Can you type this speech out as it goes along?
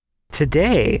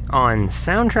Today on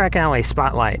Soundtrack Alley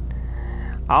Spotlight,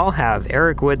 I'll have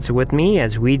Eric Woods with me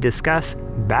as we discuss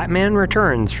Batman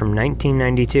Returns from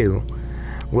 1992.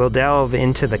 We'll delve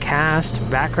into the cast,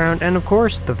 background, and of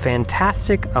course the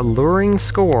fantastic, alluring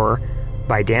score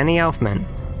by Danny Elfman.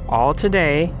 All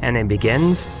today, and it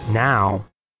begins now.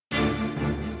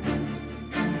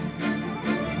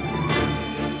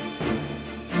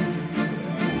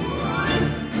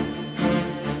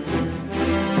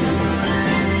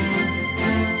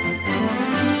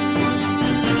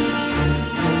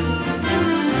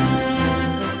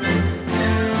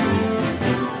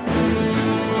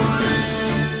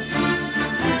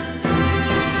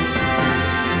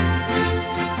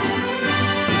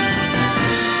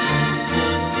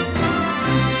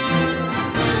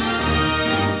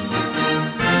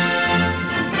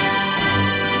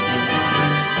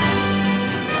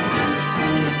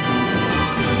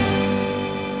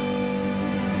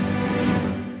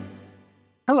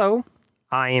 Hello,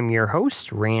 I am your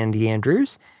host, Randy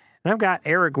Andrews, and I've got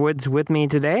Eric Woods with me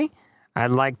today. I'd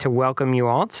like to welcome you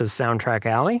all to Soundtrack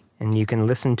Alley, and you can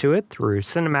listen to it through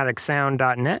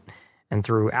cinematicsound.net and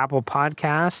through Apple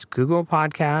Podcasts, Google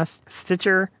Podcasts,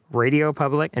 Stitcher, Radio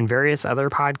Public, and various other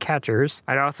podcatchers.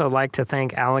 I'd also like to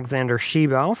thank Alexander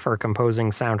Shebel for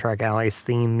composing Soundtrack Alley's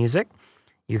theme music.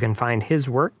 You can find his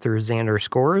work through Xander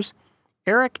Scores.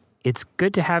 Eric, it's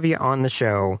good to have you on the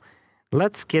show.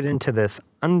 Let's get into this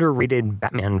underrated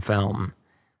Batman film.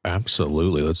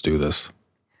 Absolutely. Let's do this.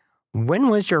 When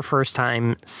was your first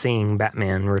time seeing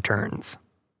Batman Returns?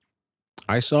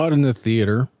 I saw it in the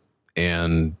theater,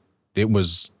 and it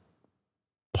was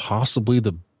possibly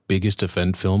the biggest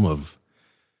event film of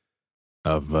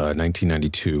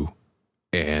 1992.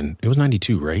 And it was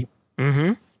 92, right?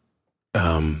 Mm-hmm.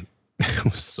 It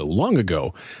was so long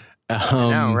ago. I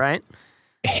know, right?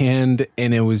 And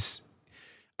it was...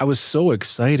 I was so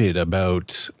excited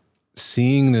about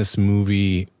seeing this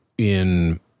movie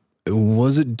in,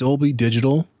 was it Dolby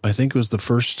Digital? I think it was the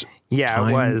first time.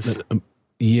 It was.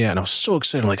 And I was so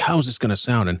excited. I'm like, how is this going to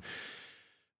sound? And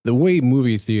the way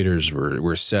movie theaters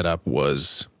were set up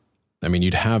was, I mean,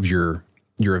 you'd have your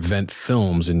event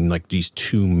films in like these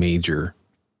two major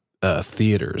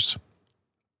theaters.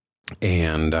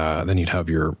 And then you'd have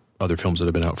your other films that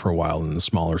have been out for a while in the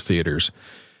smaller theaters.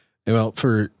 And well,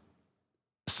 for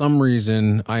some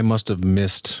reason I must have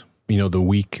missed, the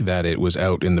week that it was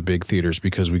out in the big theaters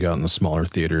because we got in the smaller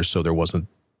theaters. So it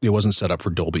wasn't set up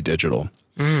for Dolby Digital.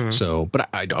 Mm-hmm. So, but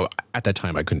I at that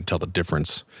time I couldn't tell the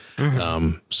difference.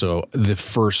 Mm-hmm. So the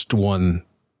first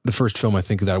film I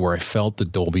think that where I felt the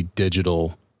Dolby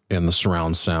Digital and the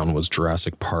surround sound was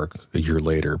Jurassic Park a year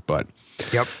later. But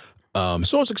yep.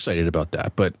 So I was excited about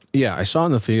that. But yeah, I saw it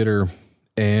in the theater,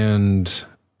 and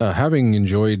having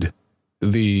enjoyed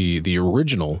the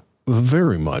original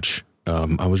very much,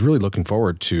 I was really looking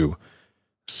forward to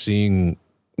seeing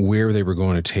where they were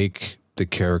going to take the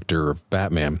character of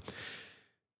Batman.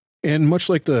 And much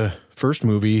like the first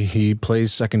movie, he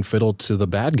plays second fiddle to the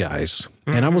bad guys.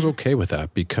 Mm-hmm. And I was okay with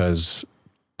that because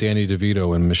Danny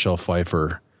DeVito and Michelle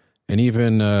Pfeiffer and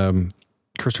even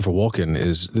Christopher Walken,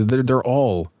 they're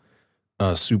all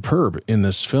superb in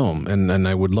this film. And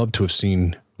I would love to have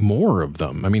seen more of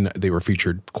them. I mean, they were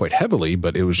featured quite heavily,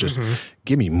 but it was just,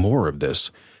 give me more of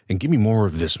this and give me more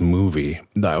of this movie.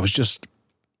 I was just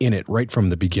in it right from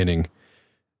the beginning,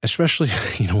 especially,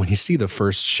 when you see the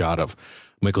first shot of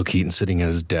Michael Keaton sitting at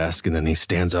his desk and then he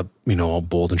stands up, all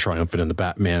bold and triumphant, and the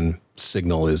Batman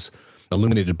signal is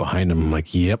illuminated behind him. I'm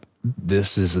like, yep,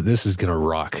 this is going to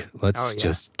rock. Let's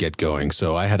just get going.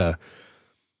 So I had a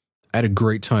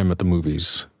great time at the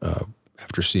movies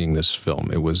after seeing this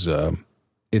film. It was,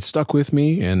 it stuck with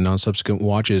me, and on subsequent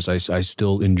watches, I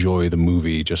still enjoy the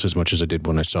movie just as much as I did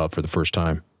when I saw it for the first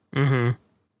time. Mm-hmm.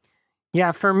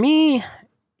 Yeah, for me,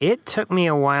 it took me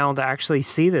a while to actually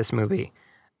see this movie.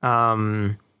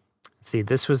 Let's see,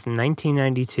 this was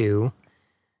 1992,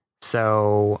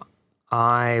 so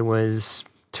I was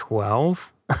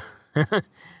 12.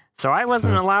 So I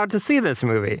wasn't allowed to see this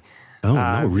movie. Oh,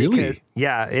 no, really?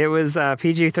 Because, it was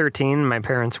PG-13. My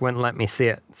parents wouldn't let me see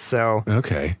it. So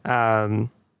okay.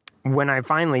 When I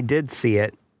finally did see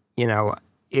it,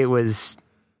 it was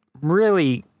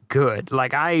really good.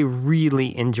 Like, I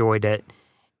really enjoyed it.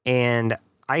 And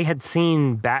I had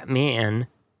seen Batman,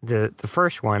 the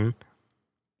first one,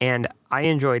 and I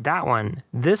enjoyed that one.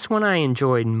 This one I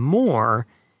enjoyed more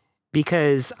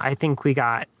because I think we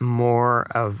got more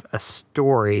of a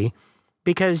story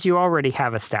because you already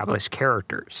have established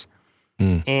characters.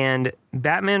 And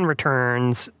Batman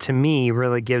Returns, to me,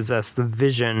 really gives us the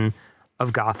vision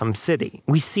of Gotham City.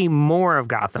 We see more of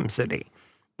Gotham City.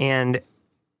 And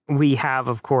we have,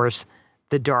 of course,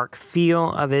 the dark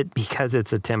feel of it because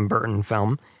it's a Tim Burton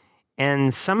film.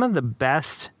 And some of the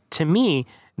best, to me,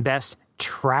 best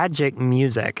tragic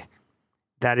music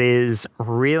that is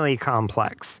really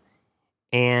complex.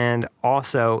 And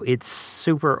also, it's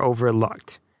super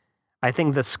overlooked. I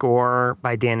think the score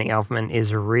by Danny Elfman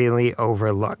is really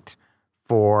overlooked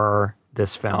for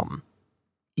this film.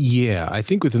 Yeah, I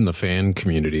think within the fan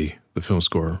community, the film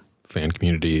score fan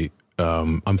community,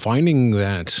 I'm finding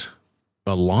that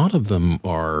a lot of them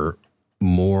are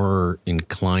more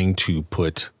inclined to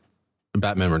put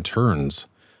Batman Returns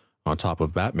on top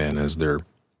of Batman as their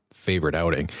favorite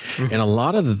outing. Mm-hmm. And a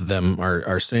lot of them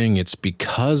are saying it's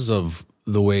because of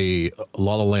the way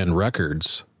La La Land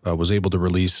Records was able to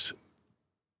release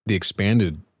the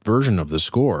expanded version of the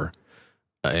score,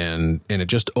 and it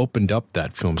just opened up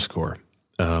that film score.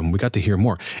 We got to hear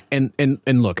more. And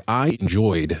look, I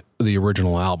enjoyed the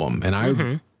original album, and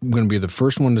I'm going to be the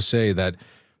first one to say that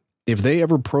if they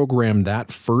ever programmed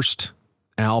that first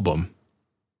album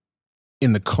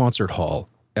in the concert hall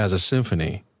as a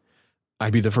symphony,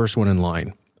 I'd be the first one in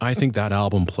line. I think that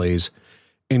album plays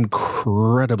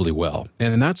incredibly well.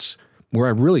 And that's where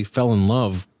I really fell in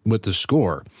love with the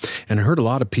score. And I heard a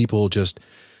lot of people just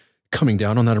coming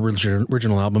down on that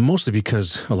original album, mostly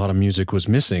because a lot of music was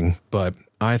missing. But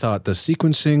I thought the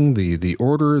sequencing, the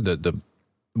order, the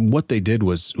what they did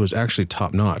was actually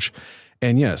top notch.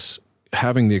 And yes,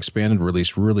 having the expanded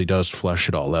release really does flesh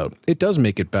it all out. It does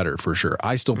make it better for sure.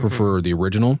 I still prefer the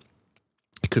original.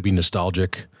 It could be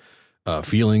nostalgic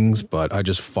feelings, but I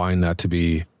just find that to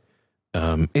be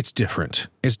it's different.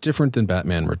 It's different than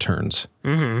Batman Returns.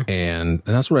 And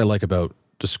that's what I like about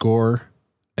the score,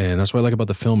 and that's what I like about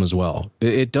the film as well.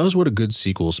 It does what a good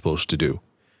sequel is supposed to do.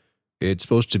 It's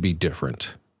supposed to be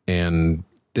different. And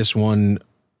this one,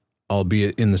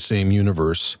 albeit in the same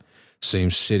universe,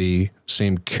 same city,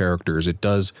 same characters, it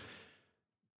does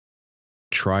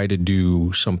try to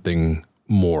do something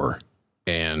more.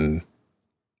 And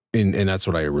that's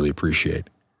what I really appreciate.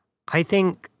 I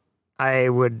think I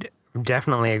would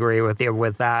definitely agree with you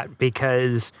with that,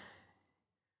 because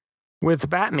with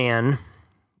Batman,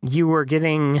 you were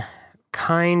getting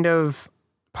kind of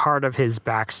part of his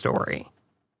backstory,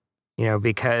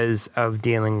 because of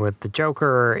dealing with the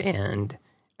Joker and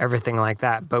everything like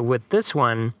that. But with this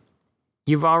one,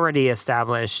 you've already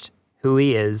established who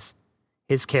he is,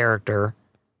 his character,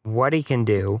 what he can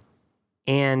do,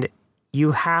 and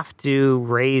you have to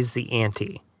raise the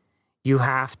ante. You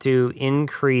have to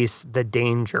increase the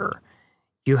danger.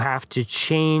 You have to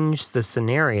change the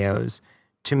scenarios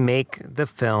to make the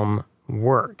film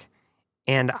work.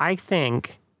 And I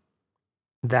think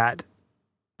that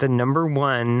the number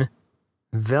one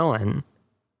villain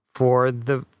for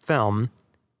the film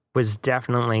was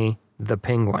definitely the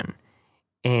Penguin.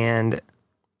 And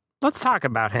let's talk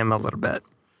about him a little bit.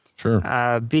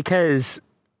 Sure. Because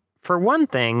for one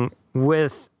thing,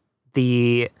 with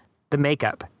the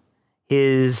makeup,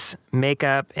 his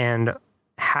makeup and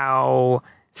how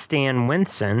Stan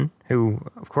Winston, who,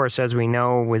 of course, as we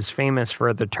know, was famous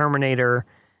for the Terminator,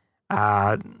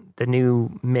 the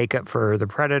new makeup for the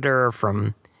Predator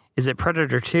from, is it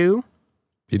Predator 2?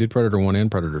 He did Predator 1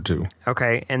 and Predator 2.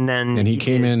 Okay, and then... And he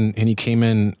came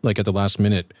in like at the last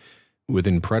minute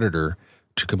within Predator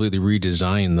to completely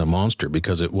redesign the monster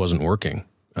because it wasn't working.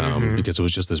 Because it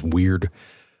was just this weird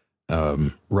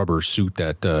rubber suit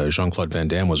that Jean-Claude Van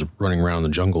Damme was running around the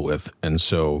jungle with. And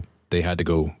so they had to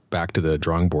go back to the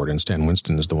drawing board, and Stan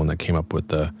Winston is the one that came up with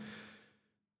the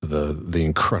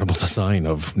incredible design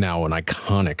of now an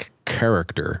iconic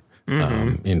character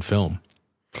in film.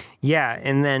 Yeah,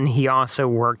 and then he also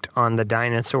worked on the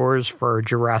dinosaurs for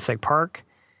Jurassic Park,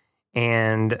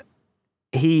 and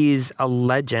he's a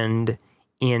legend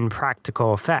in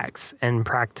practical effects and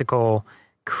practical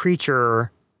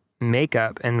creature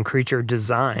makeup and creature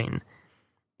design.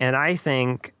 And I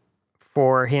think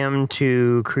for him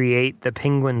to create the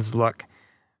Penguin's look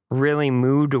really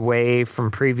moved away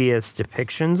from previous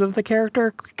depictions of the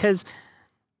character, because,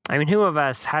 I mean, who of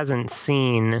us hasn't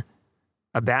seen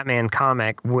a Batman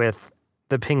comic with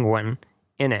the Penguin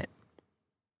in it?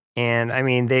 And I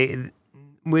mean,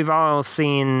 we've all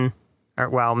seen, or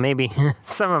well, maybe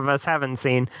some of us haven't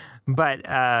seen, but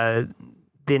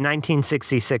the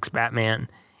 1966 Batman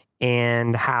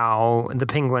and how the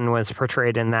Penguin was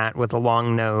portrayed in that with a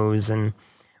long nose and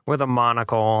with a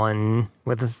monocle and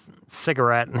with a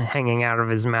cigarette hanging out of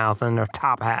his mouth and a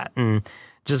top hat and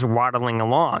just waddling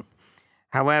along.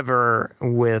 However,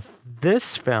 with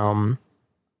this film,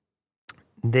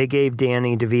 they gave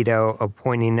Danny DeVito a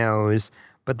pointy nose,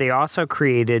 but they also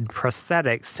created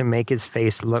prosthetics to make his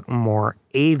face look more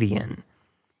avian.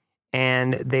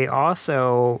 And they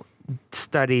also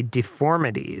studied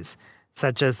deformities,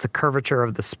 such as the curvature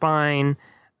of the spine,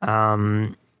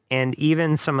 and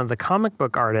even some of the comic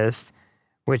book artists,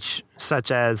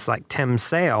 such as like Tim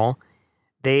Sale,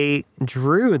 they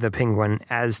drew the Penguin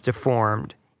as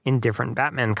deformed in different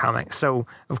Batman comics. So,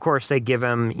 of course, they give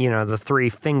him, the 3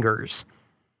 fingers,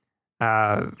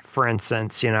 for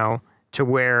instance, to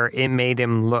where it made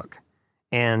him look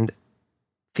and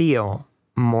feel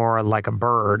more like a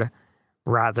bird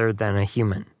rather than a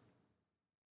human.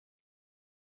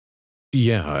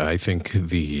 Yeah, I think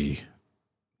the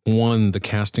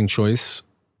casting choice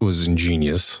was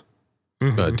ingenious.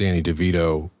 Danny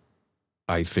DeVito,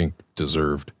 I think,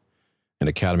 deserved an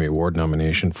Academy Award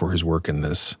nomination for his work in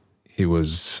this. He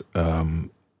was,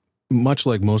 much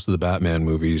like most of the Batman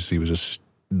movies,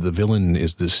 the villain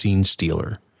is the scene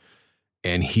stealer.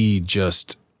 And he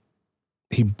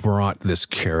brought this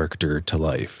character to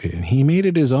life, and he made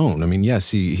it his own. I mean, yes,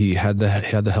 he had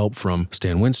the help from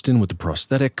Stan Winston with the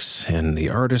prosthetics and the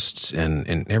artists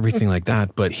and everything like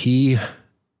that, but he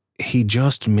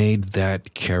just made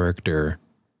that character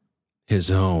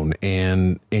his own.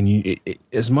 And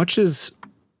as much as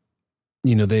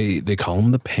they call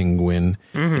him the Penguin,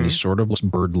 and he's sort of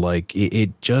bird-like,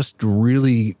 it just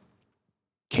really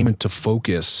came into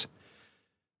focus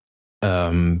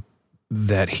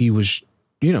that he was,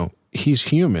 he's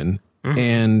human,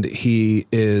 and he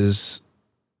is,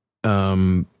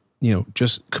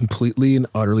 just completely and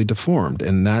utterly deformed.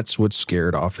 And that's what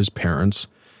scared off his parents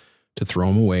to throw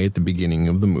him away at the beginning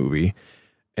of the movie.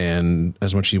 And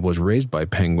as much as he was raised by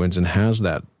penguins and has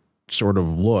that sort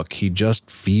of look, he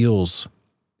just feels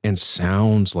and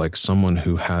sounds like someone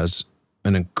who has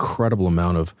an incredible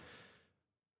amount of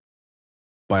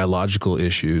biological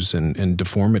issues and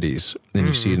deformities. And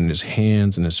you see it in his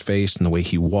hands and his face and the way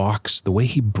he walks, the way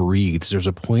he breathes. There's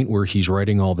a point where he's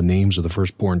writing all the names of the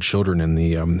firstborn children in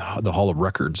the Hall of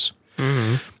Records.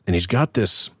 And he's got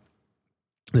this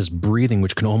breathing,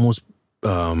 which can almost,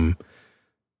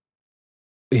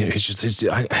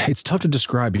 it's tough to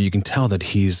describe, but you can tell that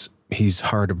he's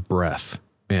hard of breath.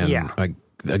 And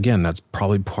again, that's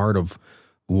probably part of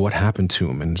what happened to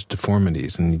him and his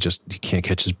deformities, and he can't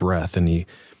catch his breath, and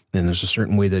there's a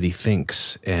certain way that he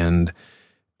thinks, and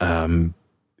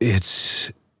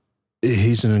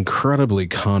he's an incredibly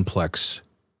complex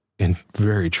and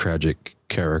very tragic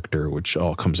character, which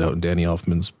all comes out in Danny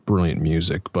Elfman's brilliant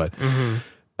music. But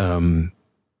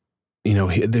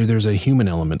there's a human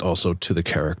element also to the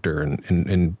character,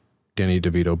 and Danny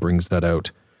DeVito brings that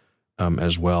out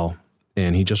as well,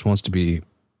 and he just wants to be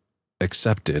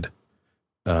accepted.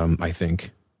 I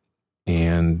think,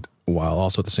 and while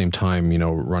also at the same time,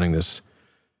 running this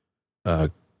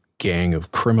gang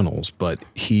of criminals, but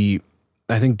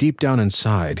I think deep down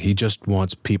inside, he just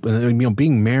wants people.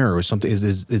 Being mayor was something.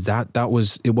 That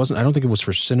was it? Wasn't. I don't think it was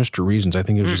for sinister reasons. I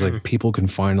think it was just like people can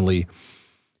finally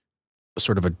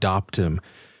sort of adopt him,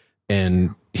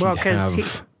 and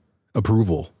have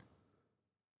approval.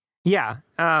 Yeah,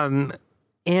 and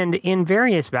in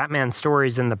various Batman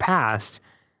stories in the past,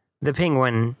 the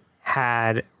Penguin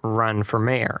had run for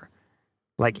mayor,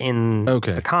 like in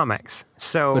the comics.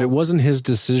 So, but it wasn't his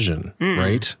decision,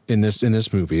 right? In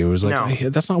this movie, it was like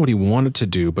that's not what he wanted to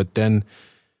do. But then,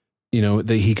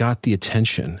 he got the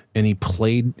attention, and he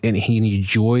played, and he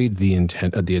enjoyed the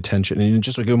attention, and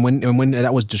just like when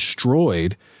that was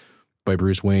destroyed by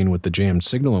Bruce Wayne with the jammed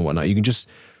signal and whatnot, you can just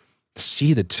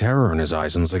see the terror in his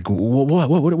eyes, and it's like,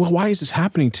 what, why is this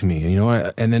happening to me?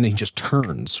 And then he just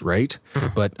turns, right?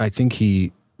 But I think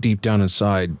he, deep down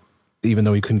inside, even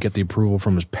though he couldn't get the approval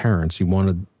from his parents, he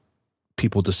wanted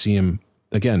people to see him,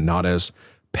 again, not as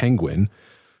Penguin,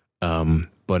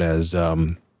 but as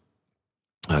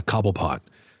Cobblepot,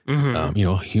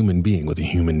 human being with a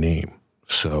human name.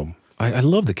 So I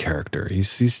love the character.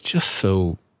 He's just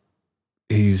so,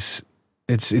 it's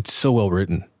so well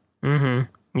written.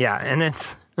 Yeah, and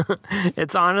it's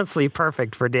honestly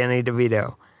perfect for Danny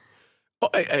DeVito. Oh,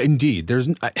 indeed.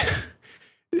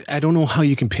 I don't know how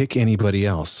you can pick anybody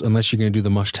else unless you're going to do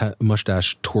the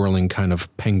mustache twirling kind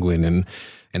of penguin and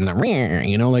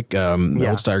the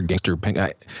old star gangster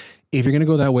penguin. If you're going to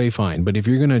go that way, fine. But if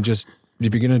you're going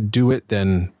to do it,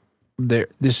 then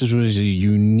this was a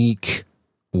unique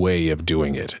way of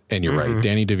doing it. And you're right,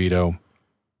 Danny DeVito,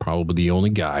 probably the only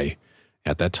guy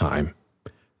at that time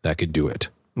that could do it.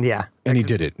 Yeah. And he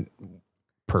did it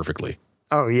perfectly.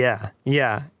 Oh, yeah.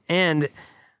 Yeah. And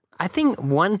I think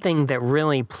one thing that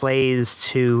really plays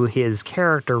to his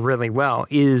character really well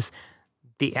is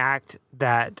the act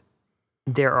that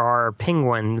there are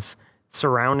penguins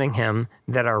surrounding him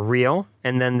that are real,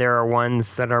 and then there are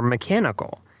ones that are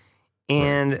mechanical.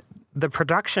 And the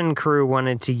production crew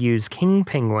wanted to use king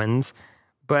penguins,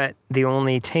 but the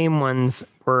only tame ones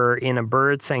were in a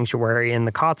bird sanctuary in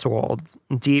the Cotswolds,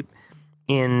 deep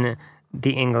in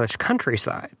the English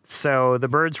countryside. So the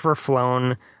birds were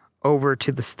flown over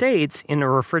to the States in a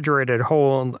refrigerated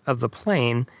hold of the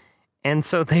plane, and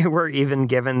so they were even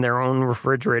given their own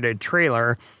refrigerated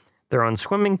trailer, their own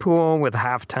swimming pool with a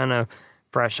half ton of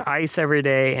fresh ice every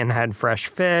day, and had fresh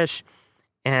fish.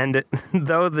 And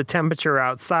though the temperature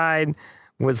outside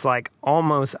was like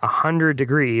almost 100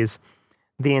 degrees,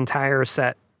 the entire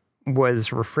set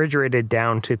was refrigerated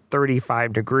down to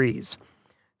 35 degrees.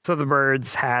 So the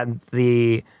birds had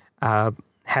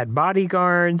had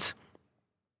bodyguards,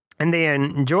 and they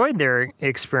enjoyed their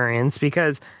experience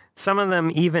because some of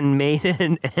them even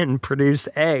mated and produced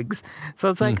eggs. So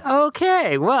it's like,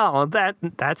 okay, well,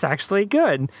 that's actually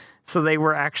good. So they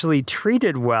were actually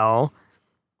treated well,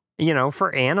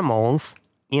 for animals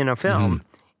in a film.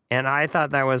 And I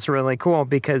thought that was really cool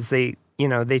because they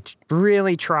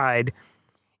really tried,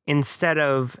 instead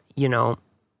of,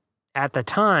 at the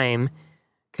time,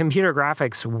 computer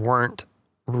graphics weren't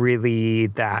really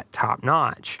that top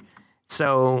notch.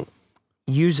 So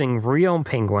using real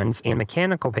penguins and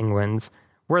mechanical penguins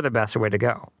were the best way to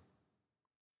go.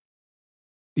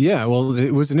 Yeah, well,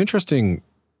 it was an interesting.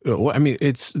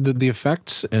 It's the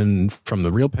effects, and from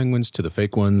the real penguins to the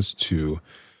fake ones to,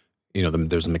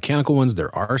 there's the mechanical ones.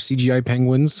 There are CGI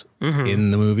penguins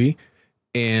in the movie,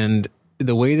 and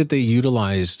the way that they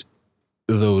utilized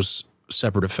those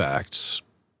separate effects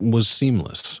was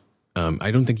seamless.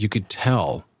 I don't think you could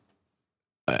tell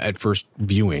at first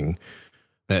viewing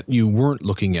that you weren't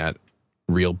looking at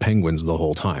real penguins the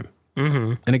whole time.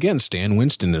 And again, Stan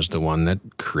Winston is the one that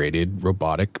created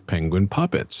robotic penguin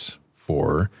puppets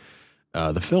for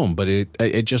the film, but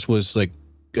it just was like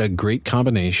a great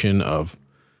combination of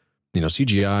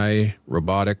CGI,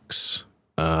 robotics.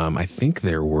 I think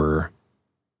there were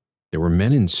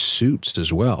men in suits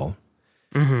as well,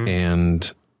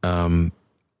 and of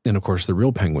course the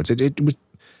real penguins.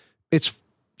 It's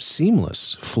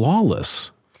seamless,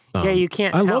 flawless. Yeah, you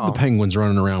can't tell. I love the penguins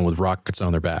running around with rockets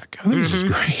on their back. I think it's just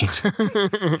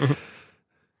great.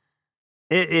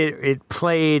 It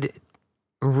played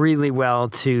really well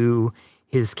to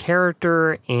his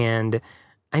character, and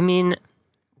I mean,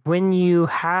 when you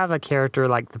have a character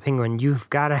like the penguin, you've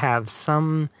got to have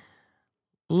some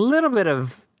little bit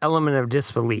of element of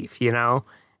disbelief, It's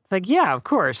like, yeah, of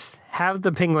course, have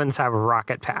the penguins have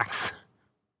rocket packs.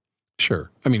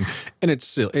 Sure. I mean, and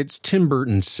it's Tim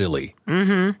Burton silly.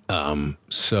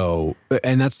 So,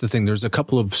 and that's the thing. There's a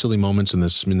couple of silly moments in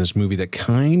this movie that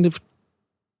kind of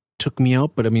took me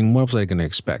out, but I mean, what was I going to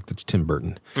expect? It's Tim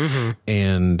Burton.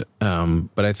 And,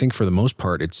 but I think for the most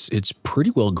part, it's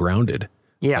pretty well grounded.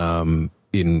 Yeah. And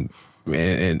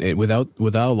without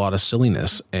a lot of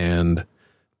silliness. And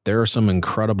there are some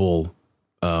incredible,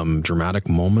 dramatic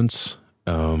moments.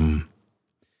 And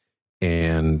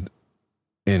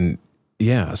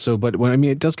yeah, so, but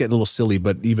it does get a little silly,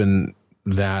 but even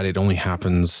that, it only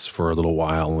happens for a little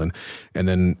while. And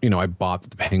then, I bought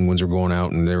that the penguins were going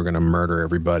out and they were going to murder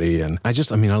everybody. And I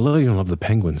love the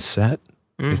penguin set.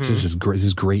 It's just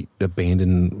this great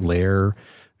abandoned lair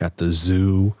at the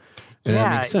zoo. And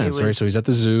that makes sense, right? So he's at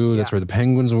the zoo. That's where the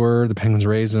penguins were. The penguins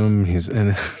raise him. It's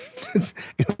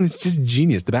just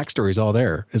genius. The backstory is all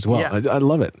there as well. Yeah. I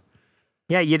love it.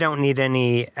 Yeah, you don't need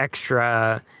any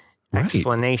extra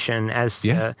explanation as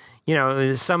to,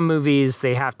 some movies,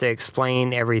 they have to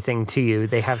explain everything to you.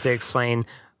 They have to explain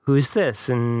who's this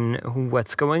and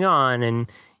what's going on. And,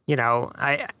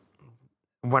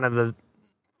 one of the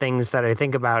things that I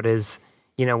think about is,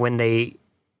 when they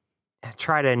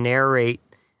try to narrate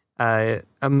a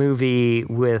movie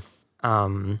with,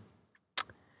 I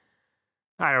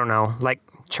don't know, like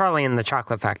Charlie and the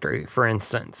Chocolate Factory, for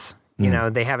instance,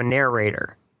 they have a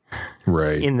narrator.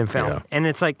 Right. In the film. And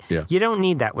it's like, you don't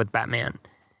need that with Batman.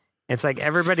 It's like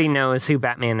everybody knows who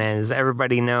Batman is.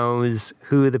 Everybody knows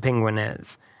who the Penguin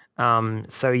is.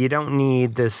 So you don't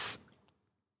need this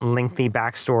lengthy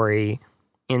backstory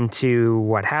into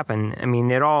what happened. I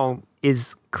mean, it all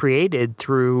is created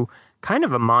through kind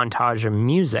of a montage of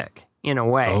music in a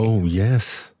way. Oh,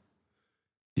 yes.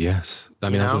 Yes. I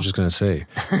mean, that's what I was just going to say.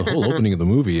 The whole opening of the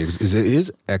movie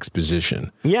is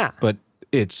exposition. Yeah. But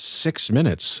it's 6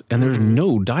 minutes and there's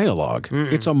no dialogue.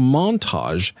 It's a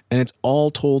montage and it's all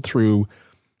told through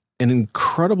an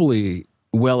incredibly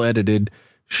well-edited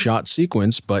shot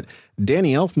sequence, but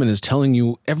Danny Elfman is telling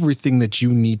you everything that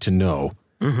you need to know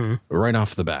right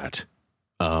off the bat.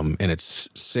 And it's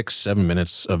 6-7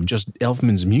 minutes of just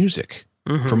Elfman's music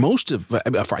for most of,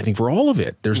 I think for all of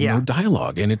it. There's no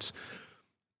dialogue, and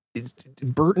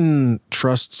Burton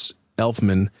trusts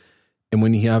Elfman, and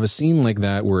when you have a scene like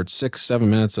that where it's 6-7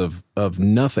 minutes of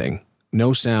nothing,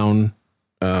 no sound,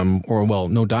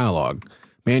 no dialogue,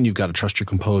 man, you've got to trust your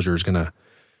composer is going to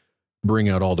bring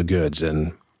out all the goods.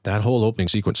 And that whole opening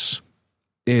sequence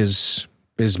is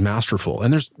masterful.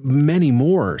 And there's many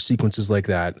more sequences like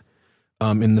that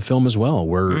in the film as well,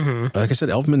 where, like I said,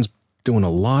 Elfman's doing a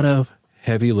lot of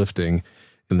heavy lifting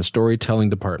in the storytelling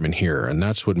department here. And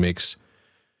that's what makes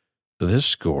this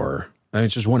score,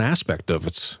 it's just one aspect of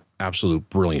its absolute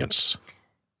brilliance.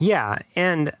 Yeah,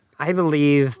 and I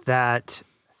believe that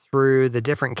through the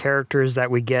different characters that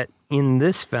we get in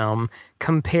this film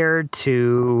compared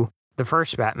to the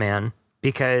first Batman,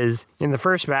 because in the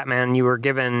first Batman, you were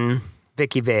given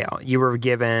Vicky Vale, you were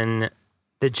given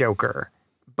the Joker,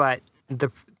 but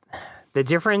the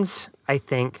difference, I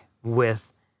think,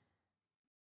 with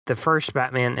the first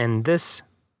Batman and this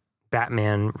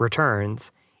Batman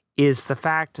Returns is the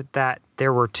fact that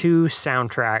there were 2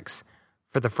 soundtracks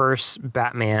for the first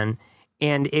Batman,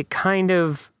 and it kind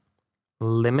of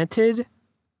limited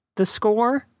the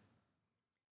score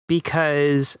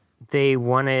because they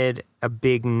wanted a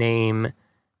big name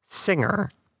singer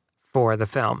for the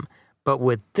film. But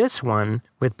with this one,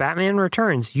 with Batman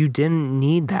Returns, you didn't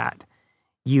need that.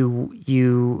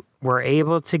 You were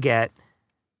able to get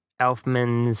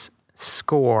Elfman's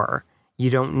score. You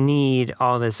don't need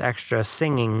all this extra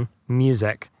singing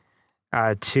music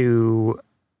to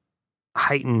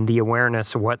heighten the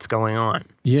awareness of what's going on.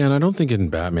 Yeah, and I don't think in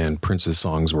Batman, Prince's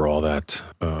songs were all that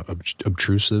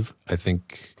obtrusive. I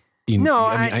think... I'm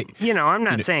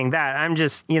not saying that. I'm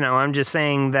just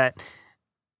saying that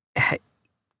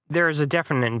there's a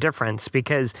definite difference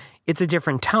because it's a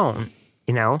different tone,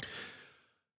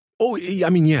 Oh, I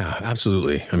mean, yeah,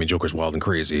 absolutely. I mean, Joker's wild and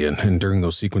crazy, and during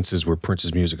those sequences where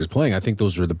Prince's music is playing, I think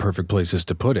those are the perfect places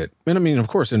to put it. And I mean, of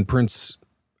course, and Prince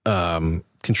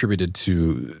contributed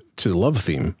to the love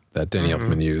theme that Danny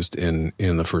Elfman used in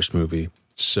the first movie.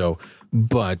 So,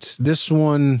 but this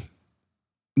one,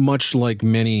 much like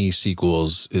many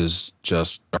sequels, is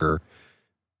just darker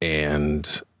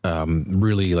and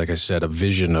really, like I said, a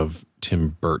vision of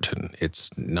Tim Burton. It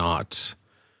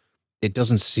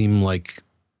doesn't seem like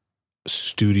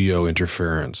studio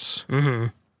interference.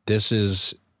 This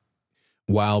is,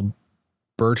 while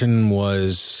Burton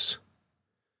was,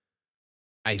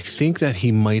 I think that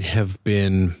he might have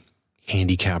been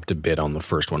handicapped a bit on the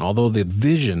first one, although the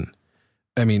vision,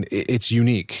 I mean, it's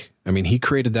unique. I mean, he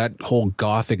created that whole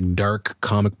gothic, dark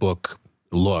comic book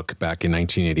look back in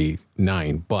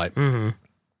 1989, but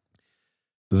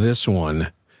this one, I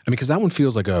mean, because that one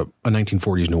feels like a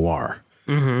 1940s noir.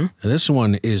 And this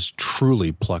one is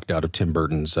truly plucked out of Tim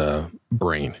Burton's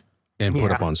brain and put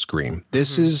up on screen.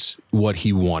 This is what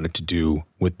he wanted to do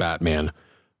with Batman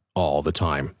all the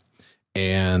time.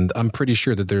 And I'm pretty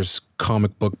sure that there's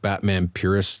comic book Batman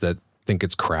purists that think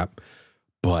it's crap.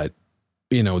 But,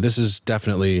 this is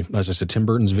definitely, as I said, Tim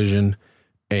Burton's vision.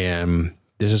 And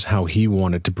this is how he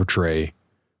wanted to portray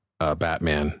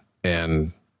Batman.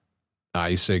 And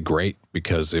I say great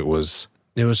because it was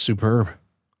superb.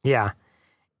 Yeah.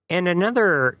 And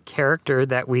another character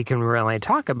that we can really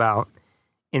talk about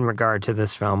in regard to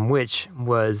this film, which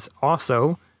was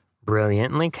also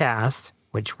brilliantly cast,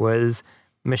 which was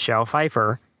Michelle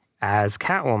Pfeiffer as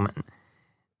Catwoman.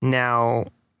 Now,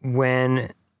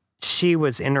 when she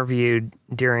was interviewed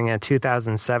during a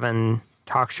 2007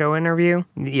 talk show interview,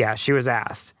 she was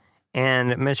asked.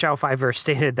 And Michelle Pfeiffer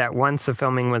stated that once the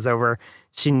filming was over,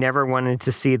 she never wanted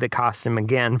to see the costume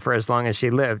again for as long as she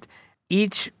lived.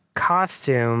 Each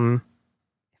costume,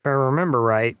 if I remember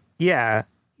right,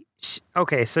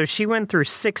 so she went through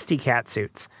 60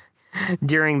 catsuits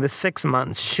during the 6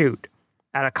 months shoot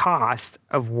at a cost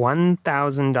of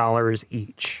 $1,000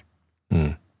 each.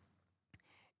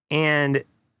 And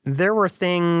there were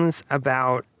things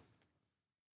about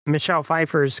Michelle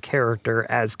Pfeiffer's character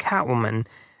as Catwoman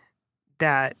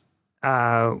that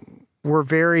were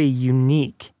very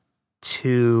unique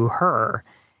to her.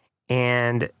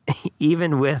 And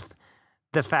even with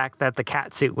the fact that the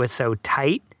catsuit was so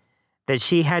tight that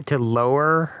she had to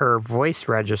lower her voice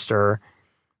register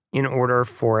in order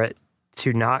for it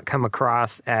to not come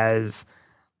across as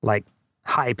like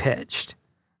high pitched.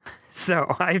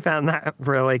 So I found that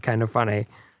really kind of funny.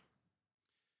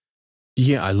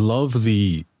 Yeah, I love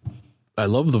the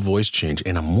voice change,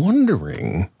 and I'm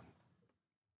wondering,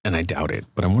 and I doubt it,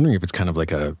 but I'm wondering if it's kind of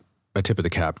like a tip of the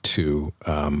cap to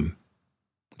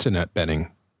Annette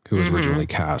Bening, who was originally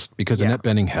cast, because Annette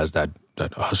Bening has that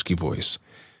husky voice.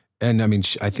 And I mean,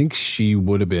 I think she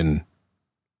would have been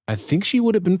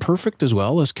perfect as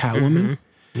well as Catwoman.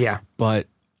 Yeah. But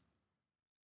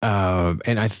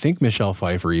And I think Michelle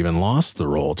Pfeiffer even lost the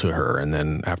role to her. And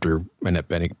then after Annette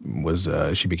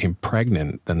Bening she became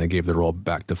pregnant, then they gave the role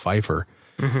back to Pfeiffer.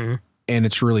 Mm-hmm. And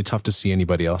it's really tough to see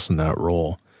anybody else in that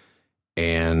role.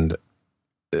 And,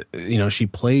 she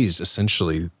plays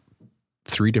essentially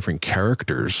 3 different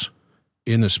characters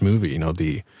in this movie.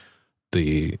 The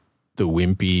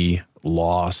wimpy,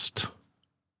 lost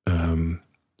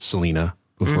Selena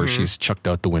before she's chucked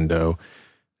out the window.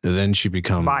 And then she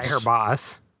becomes... by her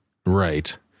boss.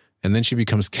 Right. And then she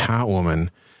becomes Catwoman.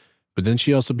 But then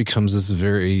she also becomes this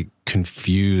very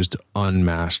confused,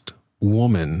 unmasked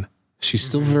woman. She's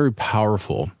still very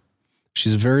powerful.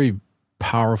 She's a very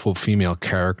powerful female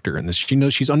character in this. She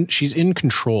knows she's in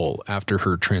control after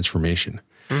her transformation.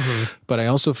 Mm-hmm. But I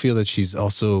also feel that she's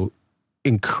also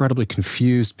incredibly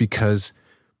confused because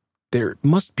there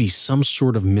must be some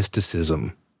sort of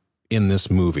mysticism in this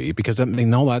movie, because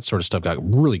all that sort of stuff got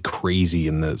really crazy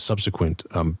in the subsequent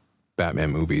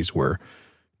Batman movies where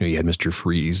you had Mr.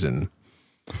 Freeze and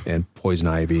Poison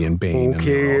Ivy and Bane.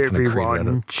 Okay, and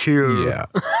everyone, chill. Yeah,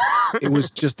 it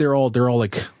was just they're all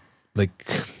like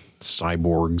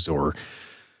cyborgs, or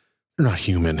they're not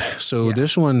human. So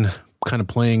this one kind of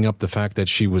playing up the fact that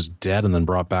she was dead and then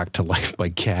brought back to life by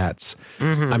cats.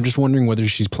 Mm-hmm. I'm just wondering whether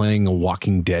she's playing a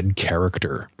Walking Dead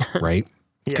character, right?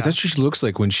 Because that's what she looks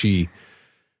like when she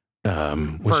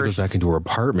goes back into her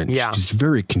apartment. Yeah. She's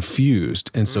very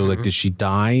confused. And so did she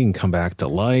die and come back to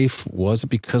life? Was it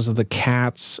because of the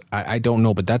cats? I don't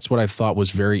know, but that's what I thought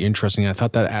was very interesting. I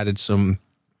thought that added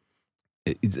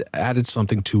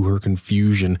something to her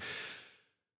confusion.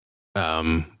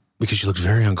 Because she looked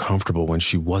very uncomfortable when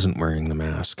she wasn't wearing the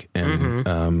mask.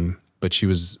 And but she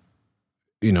was,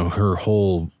 her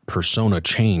whole persona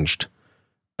changed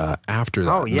after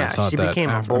that. Oh yeah, she became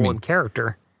a bold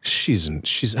character.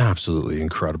 She's absolutely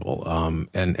incredible.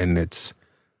 And it's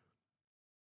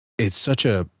such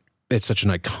an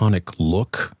iconic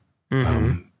look. But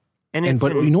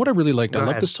you know what I really liked? I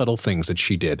love the subtle things that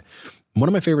she did. One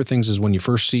of my favorite things is when you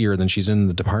first see her, then she's in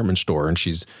the department store and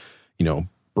she's,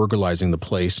 burglarizing the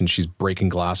place and she's breaking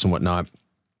glass and whatnot.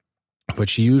 But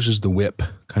she uses the whip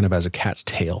kind of as a cat's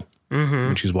tail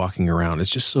when she's walking around. It's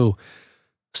just so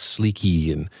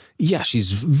sleeky, and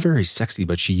she's very sexy,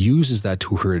 but she uses that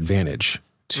to her advantage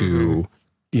to,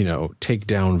 take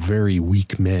down very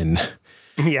weak men.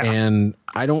 Yeah. And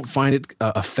I don't find it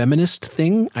a feminist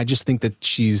thing. I just think that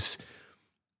she's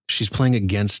playing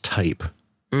against type,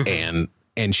 and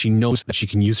she knows that she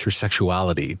can use her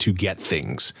sexuality to get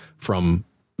things from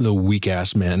the weak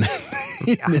ass men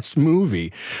in this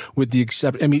movie. With the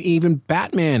even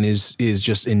Batman is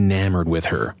just enamored with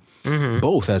her.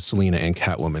 Both as Selena and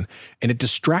Catwoman, and it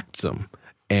distracts them.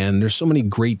 And there's so many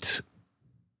great,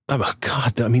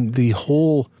 the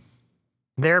whole,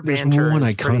 their banter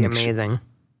is pretty amazing.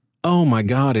 Oh my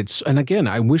God. And again,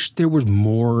 I wish there was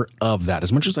more of that.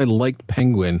 As much as I liked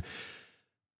Penguin,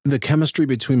 the chemistry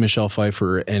between Michelle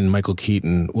Pfeiffer and Michael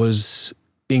Keaton was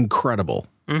incredible.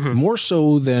 More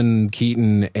so than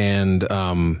Keaton and,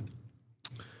 who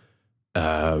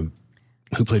played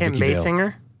Kim Vicky Basinger?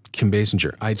 Vale? Kim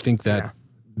Basinger. I think that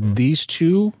these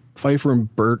two, Pfeiffer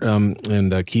and Burt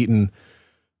and Keaton,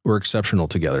 were exceptional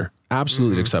together.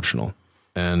 Absolutely exceptional.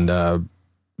 And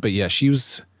but yeah, she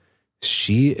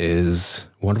is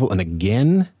wonderful. And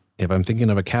again, if I'm thinking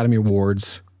of Academy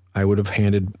Awards, I would have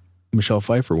handed Michelle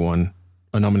Pfeiffer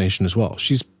a nomination as well.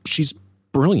 She's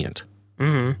brilliant.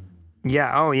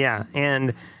 Yeah. Oh yeah.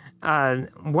 And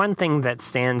one thing that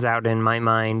stands out in my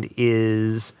mind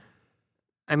is,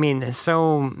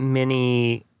 so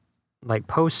many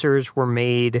posters were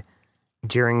made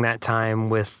during that time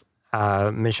with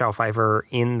Michelle Pfeiffer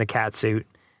in the catsuit,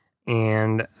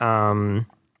 and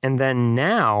then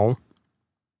now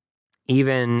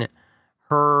even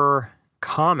her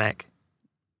comic,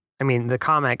 the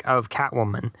comic of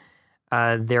Catwoman,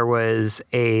 there was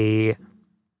a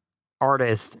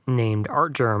artist named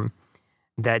Artgerm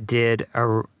that did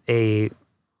a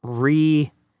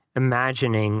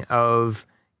reimagining of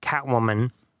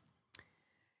Catwoman,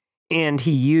 and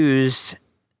he used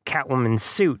Catwoman's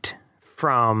suit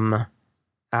from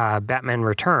Batman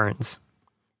Returns,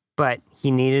 but he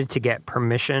needed to get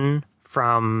permission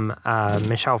from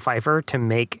Michelle Pfeiffer to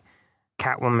make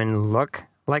Catwoman look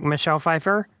like Michelle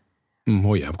Pfeiffer.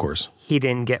 Oh yeah, of course. He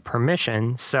didn't get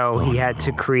permission, so he had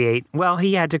to create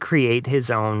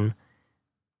his own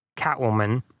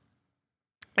Catwoman.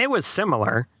 It was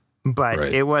similar, but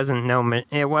it wasn't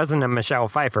a Michelle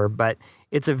Pfeiffer, but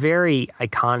it's a very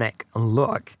iconic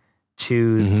look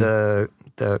to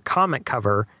the comic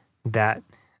cover that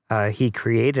he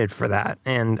created for that.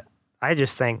 And I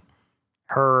just think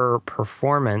her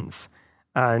performance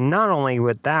not only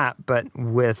with that, but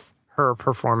with her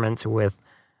performance with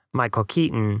Michael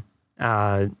Keaton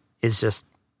is just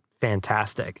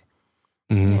fantastic.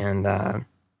 And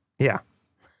yeah.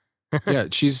 Yeah,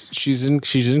 she's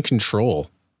in control.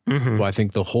 Well, I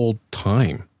think the whole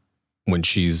time when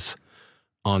she's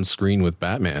on screen with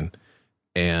Batman,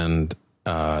 and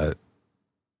the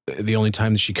only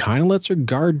time that she kind of lets her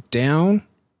guard down,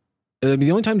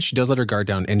 the only time she does let her guard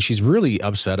down, and she's really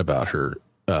upset about her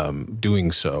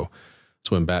doing so, it's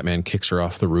when Batman kicks her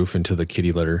off the roof into the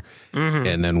kitty litter,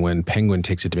 and then when Penguin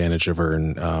takes advantage of her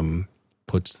and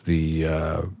puts the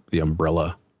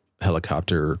umbrella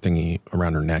helicopter thingy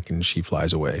around her neck and she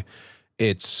flies away.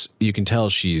 You can tell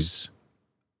she's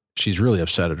really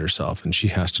upset at herself and she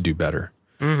has to do better.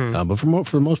 But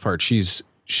for the most part, she's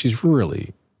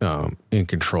really in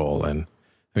control. And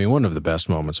I mean, one of the best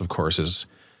moments, of course, is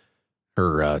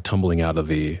her tumbling out of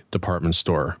the department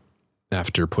store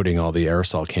after putting all the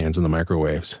aerosol cans in the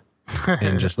microwaves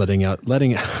and just letting out.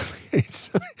 It's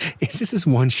just this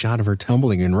one shot of her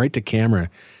tumbling in right to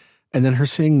camera. And then her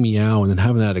saying meow and then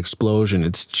having that explosion.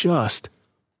 It's just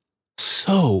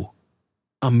so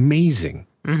amazing.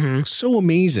 So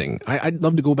amazing. I'd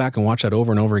love to go back and watch that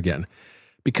over and over again,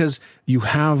 because you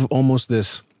have almost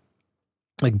this,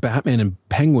 like, Batman and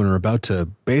Penguin are about to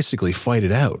basically fight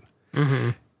it out.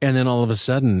 And then all of a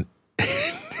sudden,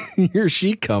 here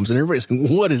she comes and everybody's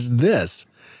saying, what is this?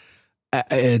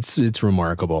 It's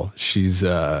remarkable. She's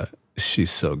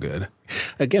so good.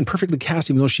 Again, perfectly cast,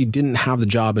 even though she didn't have the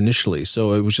job initially.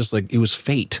 So it was just like, it was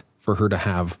fate for her to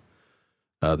have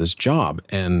this job,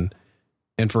 and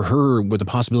for her, with the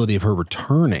possibility of her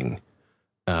returning.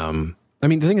 I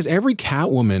mean, the thing is, every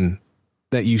Catwoman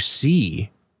that you see,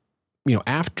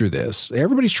 after this,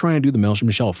 everybody's trying to do the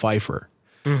Michelle Pfeiffer,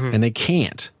 and they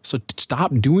can't. So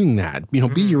stop doing that. Be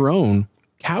your own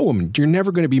Catwoman. You're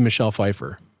never going to be Michelle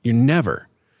Pfeiffer. You're never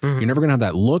going to have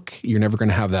that look. You're never going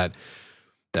to have that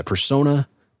persona.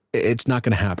 It's not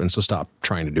going to happen. So stop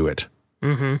trying to do it.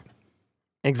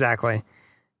 Exactly.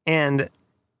 And,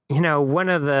 one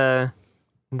of the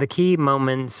key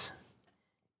moments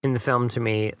in the film to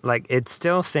me, like, it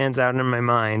still stands out in my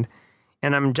mind,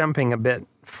 and I'm jumping a bit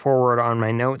forward on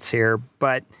my notes here,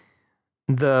 but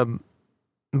the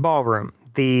ballroom,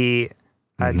 the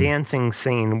dancing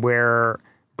scene where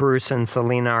Bruce and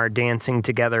Selina are dancing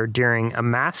together during a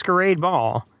masquerade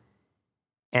ball,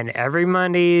 and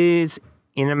everybody's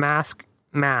in a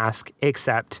mask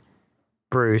except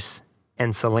Bruce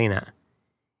and Selina.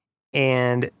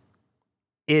 And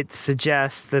it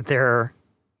suggests that they're,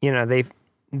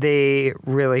 they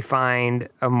really find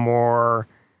a more,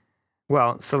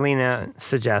 Selina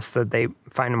suggests that they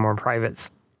find a more private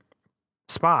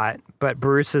spot, but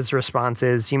Bruce's response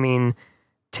is, you mean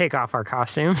take off our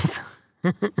costumes?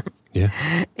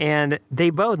 Yeah. And they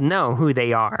both know who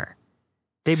they are.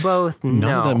 They both know.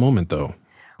 Not at that moment, though.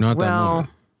 Not at that moment.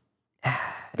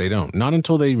 They don't. Not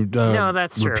until they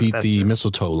repeat the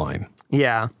mistletoe line.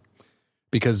 Yeah.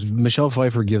 Because Michelle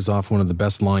Pfeiffer gives off one of the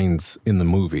best lines in the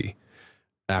movie.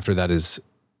 After that's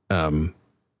done,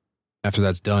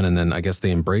 and then I guess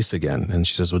they embrace again. And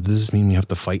she says, well, does this mean we have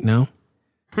to fight now?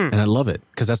 And I love it,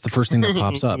 because that's the first thing that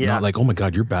pops up. Not like, oh my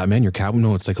God, you're Batman, you're Catwoman.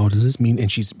 No, it's like, oh, does this mean,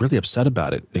 and she's really upset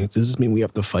about it. Does this mean we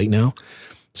have to fight now?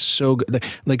 So good.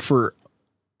 Like, for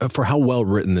how well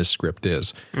written this script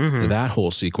is, that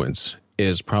whole sequence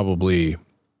is probably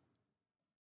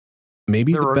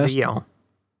maybe the best.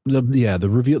 The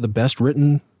reveal, the best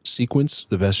written sequence,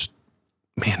 the best.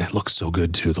 Man, it looks so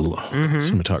good too. The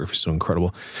cinematography is so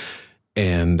incredible,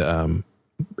 and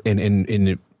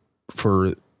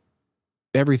for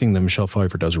everything that Michelle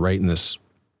Pfeiffer does right in this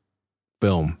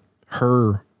film,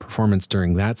 her performance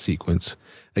during that sequence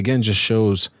again just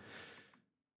shows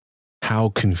how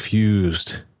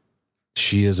confused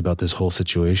she is about this whole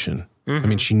situation. I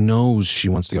mean, she knows she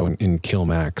wants to go and kill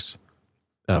Max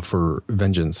for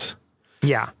vengeance.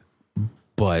 Yeah.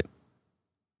 But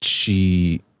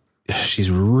she's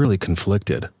really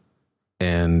conflicted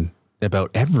and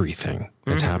about everything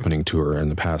that's happening to her in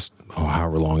the past,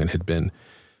 however long it had been.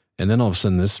 And then all of a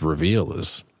sudden this reveal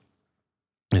it's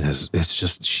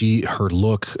just her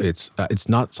look, it's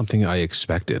not something I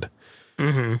expected.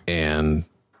 And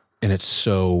it's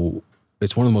one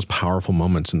of the most powerful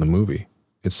moments in the movie.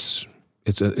 It's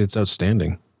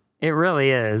outstanding. It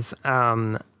really is.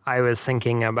 I was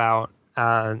thinking about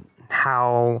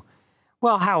how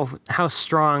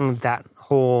strong that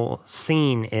whole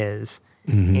scene is.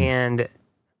 And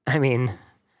I mean,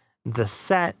 the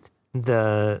set,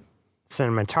 the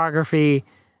cinematography,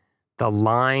 the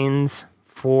lines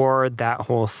for that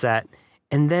whole set,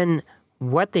 and then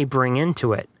what they bring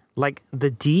into it. like the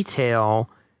detail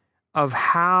of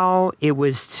how it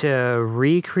was to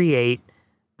recreate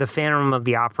the Phantom of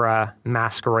the Opera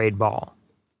masquerade ball.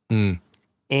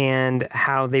 And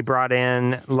how they brought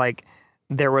in, like,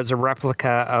 there was a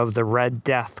replica of the Red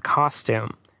Death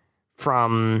costume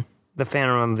from the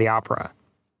Phantom of the Opera.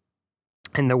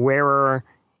 And the wearer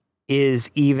is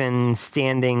even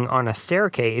standing on a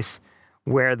staircase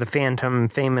where the Phantom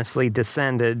famously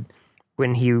descended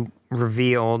when he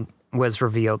was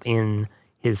revealed in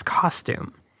his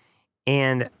costume.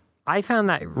 And I found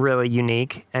that really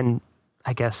unique. And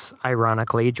I guess,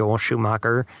 ironically, Joel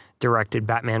Schumacher directed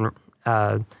Batman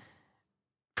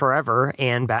Forever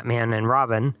and Batman and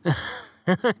Robin.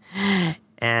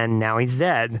 And now he's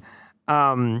dead.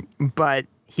 But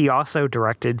he also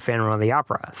directed Phantom of the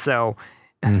Opera. So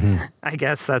I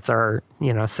guess that's our,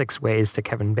 6 ways to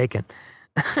Kevin Bacon.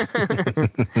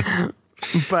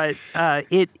 But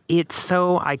it's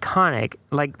so iconic.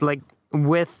 Like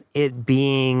with it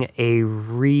being a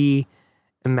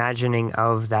reimagining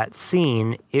of that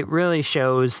scene, it really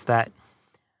shows that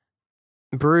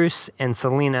Bruce and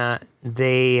Selina,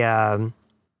 they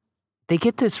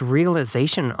get this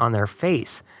realization on their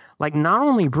face. Like, not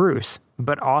only Bruce,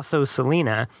 but also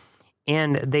Selina,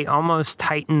 and they almost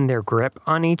tighten their grip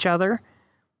on each other.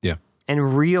 Yeah.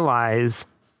 And realize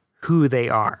who they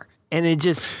are. And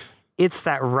it's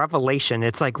that revelation.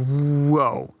 It's like,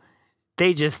 whoa.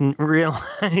 They just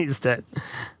realized it.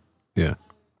 Yeah.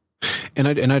 And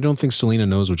I don't think Selina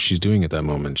knows what she's doing at that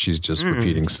moment. She's just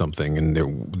repeating something, and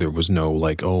there was no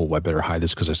like, oh, I better hide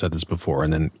this because I said this before.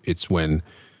 And then it's when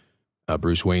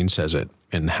Bruce Wayne says it,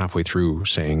 and halfway through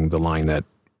saying the line that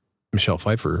Michelle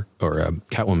Pfeiffer or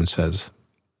Catwoman says,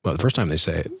 well, the first time they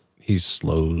say it, he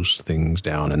slows things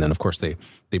down, and then of course they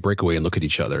break away and look at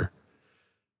each other.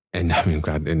 And I mean,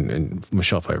 God, and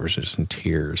Michelle Pfeiffer's just in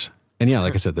tears. And yeah,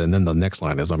 like I said, and then the next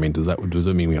line is, I mean, does that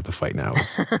mean we have to fight now?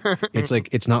 It's like,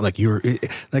 it's not like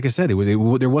like I said,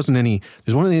 there wasn't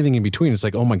anything in between. It's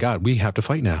like, oh my God, we have to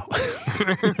fight now.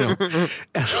 And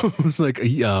I was like,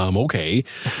 okay.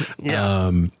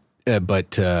 Yeah.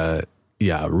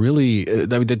 Yeah, really,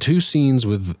 the two scenes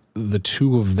with the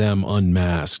two of them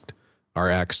unmasked are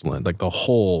excellent. Like the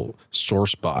whole sore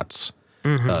spots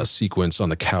sequence on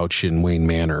the couch in Wayne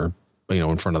Manor,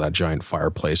 in front of that giant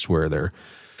fireplace where they're,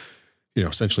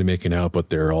 essentially making out, but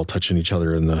they're all touching each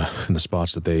other in the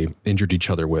spots that they injured each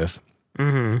other with.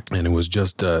 And it was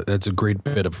just, that's a great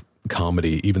bit of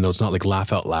comedy, even though it's not like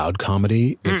laugh out loud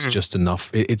comedy. It's just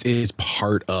enough. It is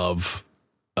part of,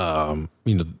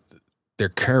 their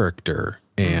character.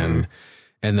 And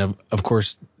of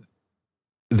course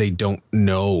they don't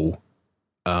know.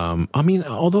 I mean,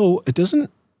 although it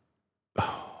doesn't, I'm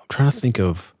trying to think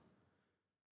of,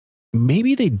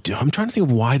 maybe they do. I'm trying to think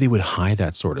of why they would hide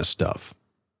that sort of stuff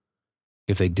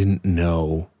if they didn't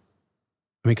know.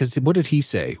 I mean, because what did he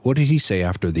say? What did he say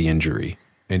after the injury?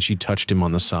 And she touched him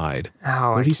on the side.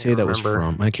 Oh, what did he say that was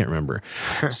from? I can't remember.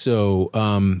 So,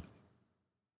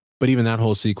 but even that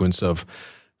whole sequence of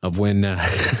when,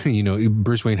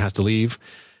 Bruce Wayne has to leave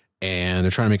and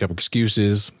they're trying to make up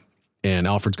excuses and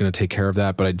Alfred's going to take care of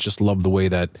that. But I just love the way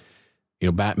that,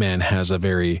 Batman has a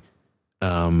very,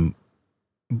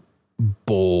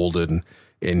 bold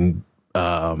and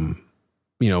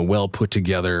well put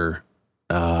together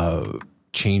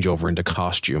changeover into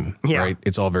costume. Right,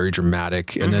 it's all very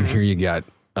dramatic, and then here you got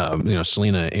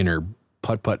Selina in her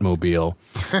putt mobile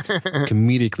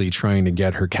comedically trying to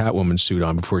get her Catwoman suit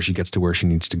on before she gets to where she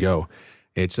needs to go.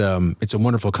 It's a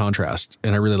wonderful contrast,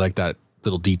 and I really like that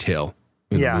little detail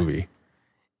in the movie,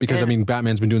 because I mean,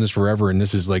 Batman's been doing this forever, and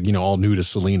this is like all new to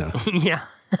Selina. Yeah.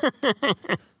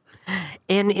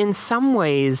 And in some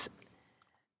ways,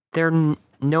 they're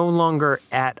no longer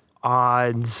at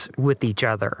odds with each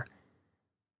other.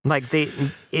 Like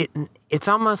it's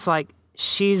almost like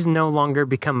she's no longer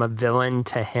become a villain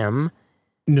to him.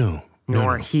 No.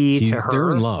 Nor he to her.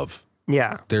 They're in love.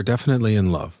 Yeah. They're definitely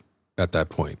in love at that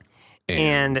point.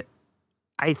 And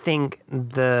I think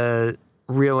the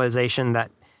realization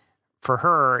that for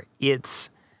her, it's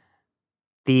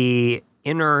the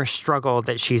inner struggle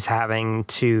that she's having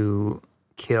to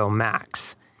kill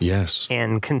Max. Yes.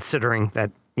 And considering that,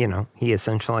 he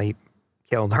essentially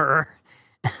killed her.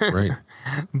 Right.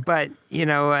 But,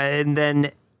 and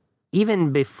then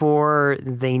even before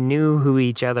they knew who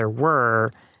each other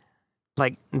were,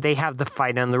 like, they have the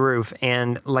fight on the roof,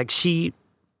 and like she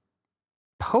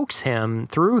pokes him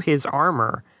through his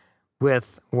armor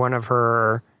with one of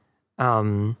her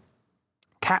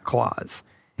cat claws.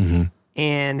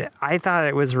 And I thought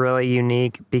it was really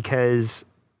unique because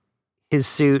his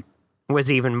suit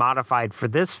was even modified for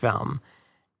this film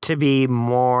to be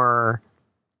more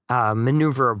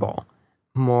maneuverable,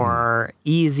 more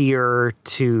easier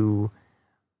to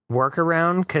work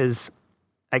around, because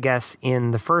I guess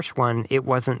in the first one, it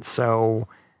wasn't so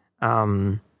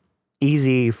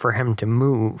easy for him to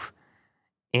move.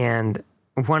 And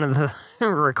one of the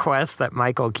requests that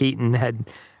Michael Keaton had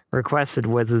requested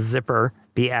was a zipper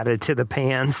be added to the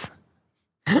pants.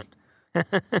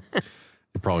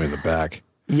 Probably in the back.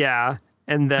 Yeah.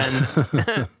 And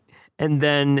then and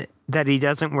then that he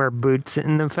doesn't wear boots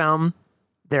in the film.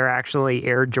 They're actually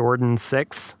Air Jordan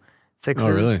 6. Sixes.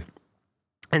 Oh, really?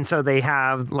 And so they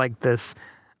have like this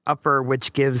upper,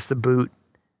 which gives the boot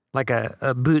like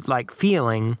a boot-like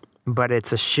feeling, but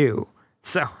it's a shoe.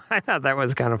 So I thought that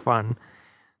was kind of fun.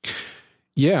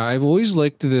 Yeah, I've always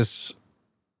liked this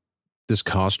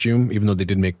costume, even though they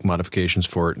did make modifications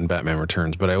for it in Batman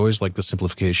Returns, but I always liked the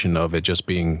simplification of it just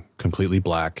being completely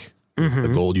black, with the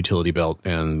gold utility belt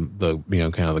and the,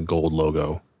 kind of the gold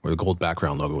logo or the gold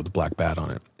background logo with the black bat on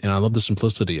it. And I love the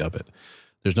simplicity of it.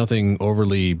 There's nothing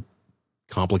overly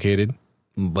complicated,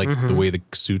 like the way the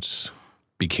suits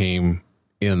became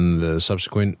in the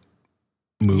subsequent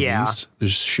movies. Yeah.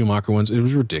 There's Schumacher ones. It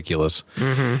was ridiculous.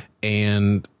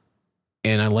 And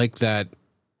I like that,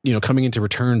 coming into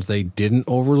Returns, they didn't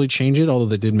overly change it, although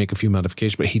they did make a few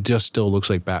modifications, but he just still looks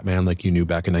like Batman like you knew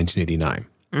back in 1989.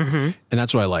 And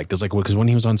that's what I liked. It's like, because when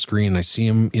he was on screen and I see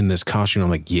him in this costume, I'm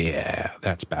like, yeah,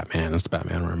 that's Batman. That's the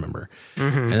Batman I remember.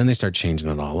 And then they start changing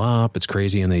it all up. It's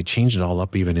crazy. And they changed it all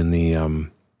up even in the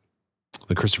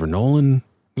Christopher Nolan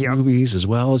movies as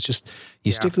well. It's just,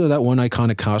 you stick to that one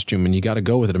iconic costume and you got to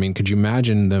go with it. I mean, could you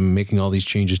imagine them making all these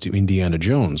changes to Indiana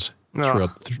Jones throughout,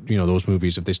 those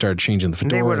movies if they started changing the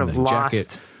fedora and the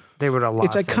jacket? They would have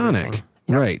lost. It's iconic.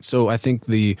 Right. So I think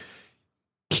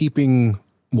keeping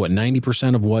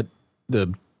 90% of what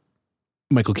the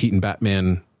Michael Keaton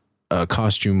Batman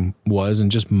costume was and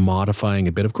just modifying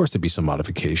a bit. Of course, there'd be some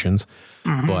modifications,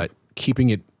 but keeping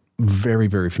it very,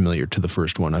 very familiar to the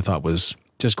first one, I thought was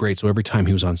just great. So every time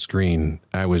he was on screen,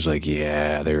 I was like,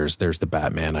 yeah, there's the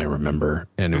Batman I remember.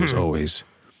 And it was always,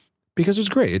 because it was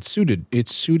great. It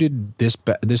suited this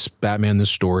Batman,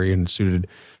 this story, and it suited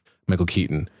Michael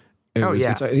Keaton.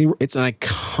 It's an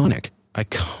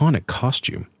iconic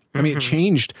costume. I mean, it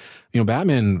changed,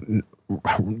 Batman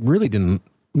really didn't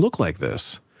look like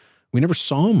this. We never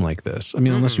saw him like this. I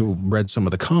mean, unless you read some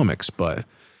of the comics, but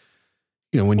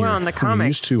when you're in the comics,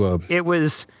 used to it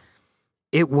was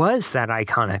that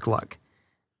iconic look.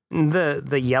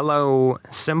 The yellow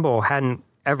symbol hadn't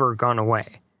ever gone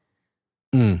away.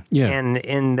 Yeah.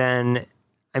 And then,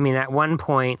 I mean, at one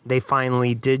point they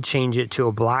finally did change it to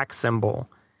a black symbol,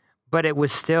 but it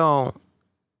was still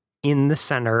in the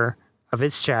center of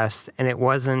his chest, and it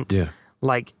wasn't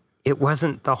it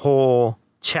wasn't the whole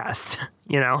chest,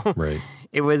 Right.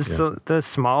 It was the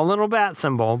small little bat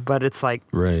symbol, but it's like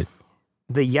the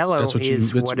yellow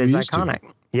is what is iconic.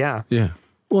 Yeah. Yeah.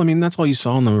 Well, I mean, that's all you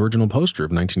saw on the original poster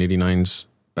of 1989's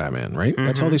Batman, right?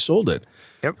 That's how they sold it.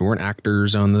 Yep. There weren't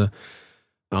actors on the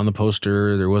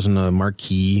poster. There wasn't a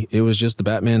marquee. It was just the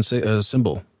Batman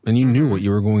symbol, and you knew what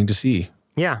you were going to see.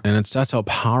 Yeah. And that's how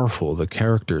powerful the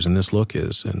characters in this look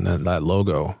is, and that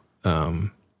logo.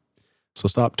 So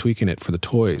stop tweaking it for the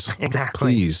toys.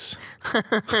 Exactly. Please.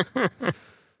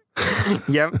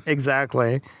 Yep,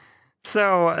 exactly.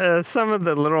 So some of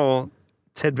the little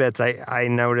tidbits I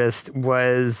noticed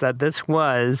was that this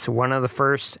was one of the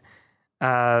first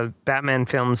Batman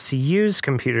films to use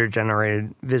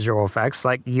computer-generated visual effects,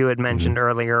 like you had mentioned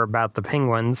earlier about the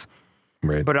penguins,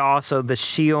 Right. but also the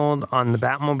shield on the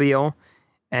Batmobile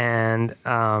and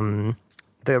the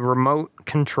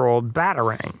remote-controlled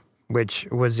Batarang, which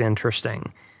was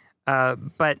interesting.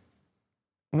 But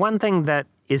one thing that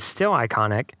is still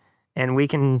iconic, and we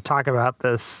can talk about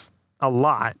this a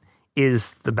lot,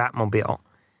 is the Batmobile.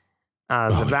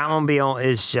 Batmobile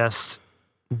is just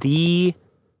the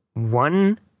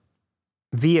one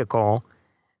vehicle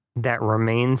that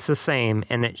remains the same,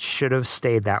 and it should have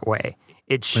stayed that way.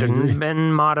 It shouldn't have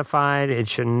been modified. It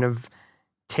shouldn't have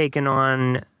taken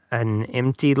on an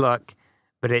empty look,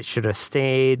 but it should have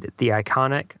stayed the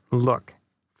iconic look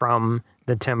from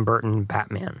the Tim Burton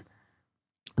Batman.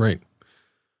 Right.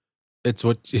 It's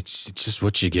just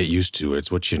what you get used to.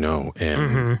 It's what you know.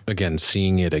 And again,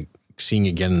 seeing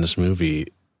again in this movie,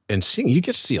 and you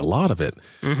get to see a lot of it.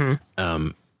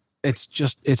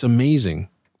 It's amazing.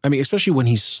 I mean, especially when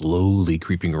he's slowly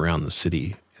creeping around the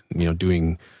city,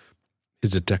 doing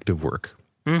his detective work.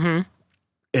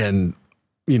 And,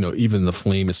 even the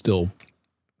flame is still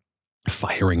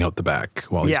firing out the back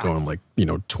while he's going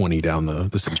 20 down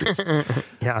the city streets.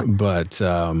 Yeah. But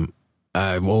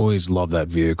I've always loved that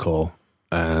vehicle.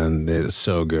 and it's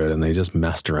so good. And they just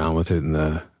messed around with it in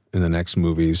the next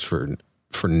movies for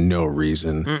no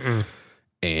reason.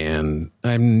 And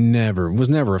I was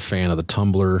never a fan of the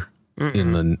Tumbler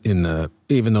in the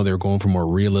even though they were going for more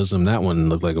realism. That one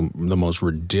looked like the most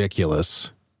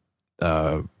ridiculous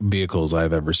vehicles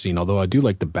I've ever seen. Although I do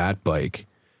like the Bat Bike,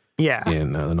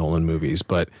 in the Nolan movies.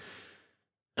 But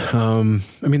I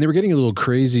mean, they were getting a little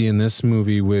crazy in this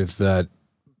movie with that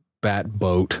Bat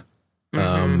Boat.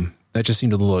 That just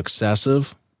seemed a little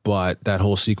excessive, but that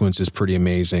whole sequence is pretty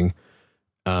amazing.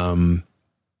 It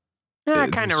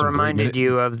kind of reminded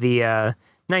you of the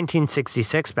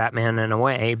 1966 Batman in a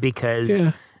way,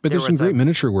 because but there's some great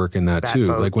miniature work in that too.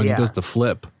 Boat, like when he does the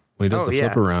flip,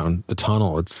 flip around the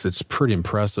tunnel, it's pretty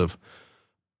impressive.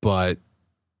 But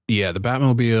yeah, the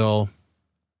Batmobile,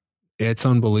 it's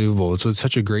unbelievable. It's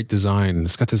such a great design.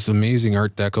 It's got this amazing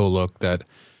Art Deco look that,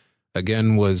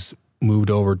 again, was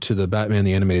moved over to the Batman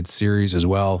the Animated Series as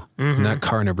well. And that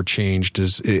car never changed.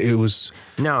 It was...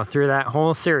 No, through that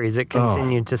whole series, it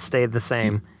continued to stay the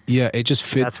same. Yeah, it just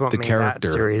fit That's what the made character.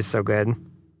 That series so good.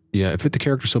 Yeah, it fit the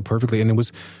character so perfectly. And it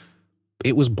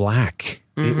was black.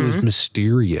 It was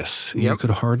mysterious. You could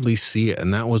hardly see it.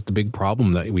 And that was the big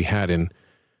problem that we had in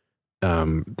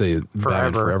the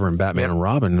Batman Forever and Batman and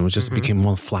Robin. It was just became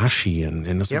more flashy. And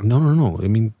it's like, no. I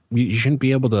mean, you shouldn't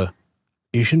be able to...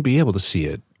 You shouldn't be able to see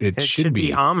it. It should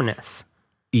be ominous.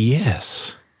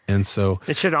 Yes. And so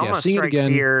it should almost strike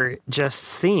fear just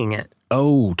seeing it.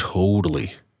 Oh,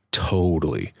 totally.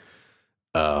 Totally.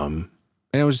 And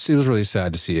it was really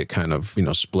sad to see it kind of,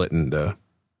 split into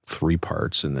 3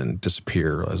 parts and then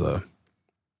disappear as a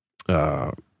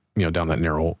down that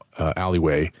narrow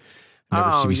alleyway,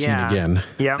 never to be seen again.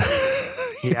 Yep.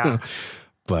 Yeah.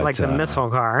 But like the missile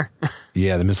car.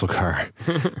 Yeah, the missile car.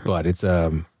 But it's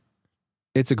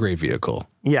a great vehicle.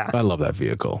 Yeah. I love that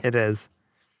vehicle. It is.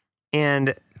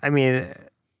 And I mean,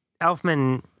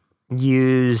 Elfman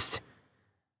used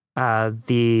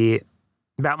the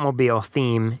Batmobile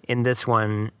theme in this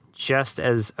one just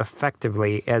as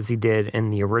effectively as he did in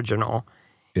the original.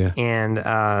 Yeah. And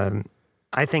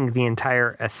I think the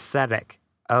entire aesthetic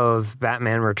of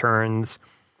Batman Returns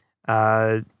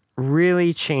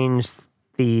really changed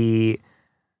the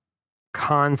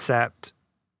concept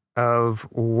of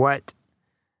what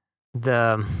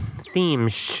the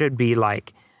themes should be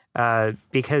like,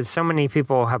 because so many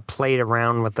people have played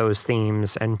around with those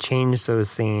themes and changed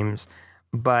those themes.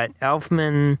 But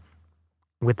Elfman,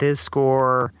 with his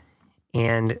score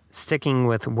and sticking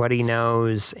with what he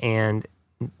knows, and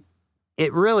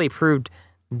it really proved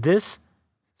this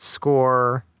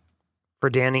score for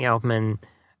Danny Elfman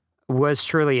was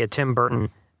truly a Tim Burton,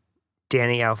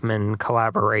 Danny Elfman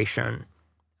collaboration.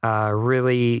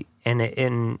 Really, and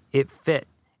it fit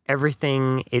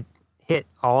everything. It hit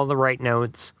all the right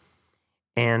notes.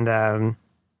 And, well,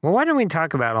 why don't we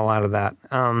talk about a lot of that?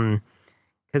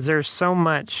 Because there's so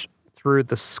much through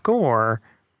the score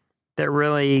that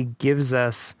really gives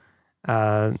us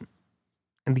the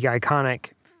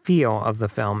iconic feel of the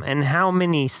film, and how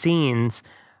many scenes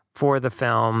for the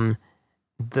film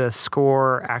the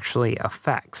score actually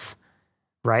affects,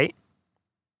 right?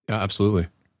 Absolutely.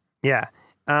 Yeah.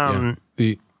 Go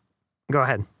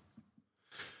ahead.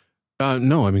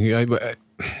 No, I mean,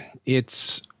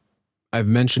 I've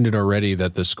mentioned it already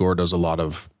that the score does a lot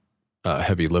of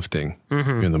heavy lifting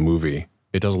in the movie.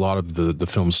 It does a lot of the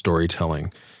film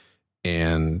storytelling,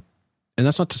 and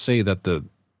that's not to say that the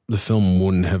film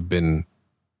wouldn't have been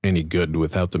any good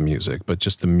without the music, but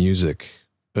just the music,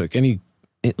 like any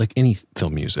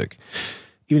film music,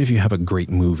 even if you have a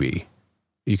great movie,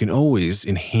 you can always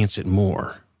enhance it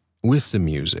more with the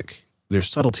music. There's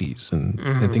subtleties and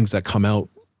things that come out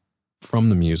from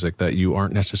the music that you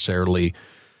aren't necessarily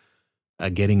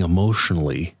getting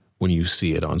emotionally when you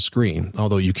see it on screen.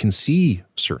 Although you can see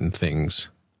certain things,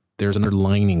 there's an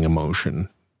underlining emotion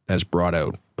that's brought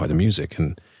out by the music.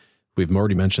 And we've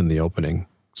already mentioned the opening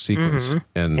sequence.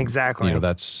 And exactly,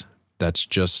 that's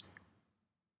just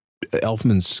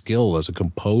Elfman's skill as a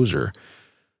composer.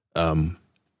 And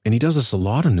he does this a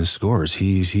lot in his scores.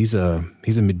 He's a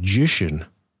magician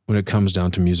when it comes down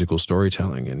to musical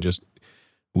storytelling and just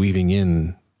weaving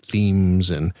in themes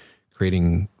and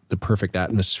creating the perfect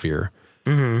atmosphere,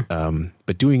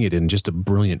 but doing it in just a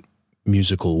brilliant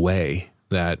musical way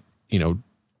that,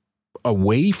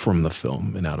 away from the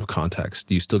film and out of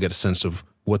context, you still get a sense of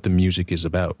what the music is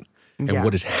about and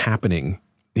what is happening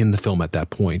in the film at that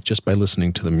point just by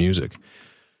listening to the music.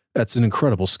 That's an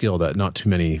incredible skill that not too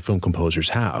many film composers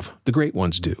have. The great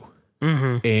ones do.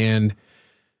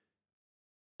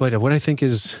 But what I think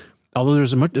is, although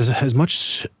there's as much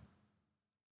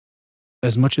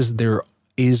as there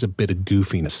is a bit of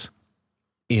goofiness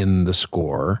in the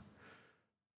score.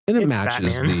 And it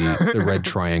matches the Red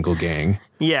Triangle Gang.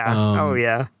 Yeah. Oh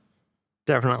yeah.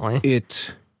 Definitely.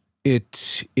 It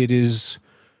is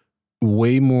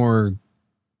way more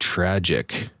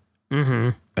tragic. Mm-hmm.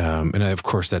 And of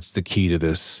course that's the key to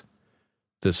this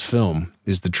film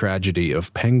is the tragedy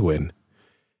of Penguin.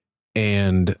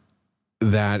 And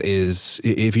that is,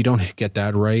 if you don't get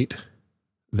that right,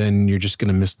 then you're just going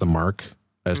to miss the mark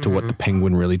as to what the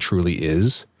Penguin really truly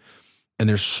is. And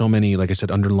there's so many, like I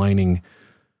said, underlining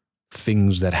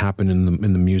things that happen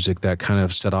in the music that kind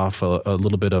of set off a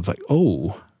little bit of like,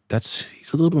 oh,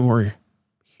 he's a little bit more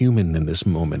human in this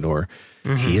moment, or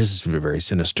he is very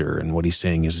sinister and what he's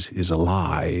saying is a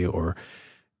lie, or,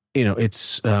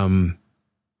 it's, and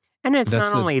it's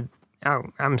not only,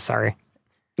 I'm sorry.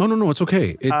 No, it's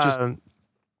okay. It just,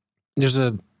 there's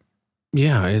a,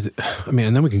 yeah, and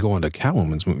then we can go on to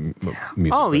Catwoman's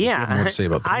music. Oh, yeah. I have more to say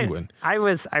about Penguin. I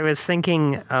was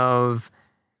thinking of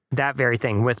that very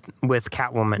thing with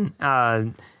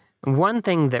Catwoman. One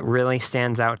thing that really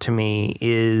stands out to me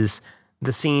is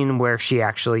the scene where she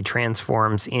actually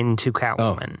transforms into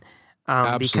Catwoman.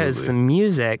 Because the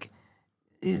music,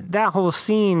 that whole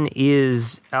scene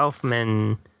is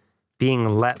Elfman being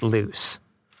let loose,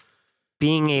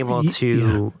 being able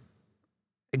to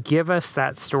give us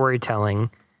that storytelling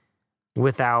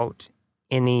without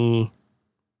any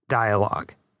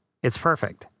dialogue. It's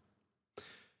perfect.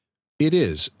 It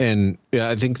is. And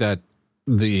I think that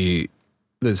the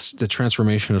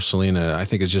transformation of Selina, I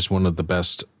think, is just one of the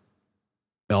best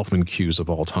Elfman cues of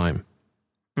all time.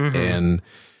 And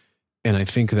I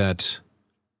think that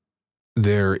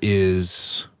there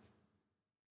is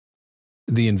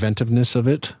the inventiveness of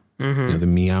it. The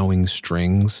meowing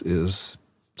strings is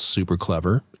super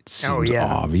clever. It seems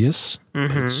obvious,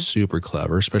 but it's super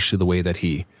clever, especially the way that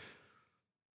he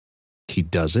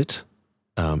does it.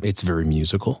 It's very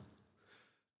musical.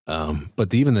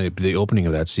 But even the opening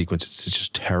of that sequence, it's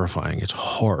just terrifying. It's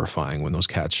horrifying when those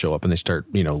cats show up and they start,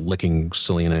 licking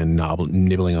Selina and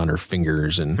nibbling on her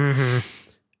fingers. And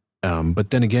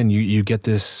but then again, you get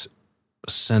this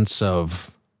sense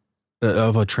of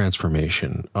a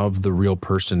transformation of the real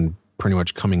person pretty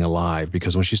much coming alive,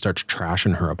 because when she starts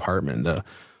trashing her apartment, the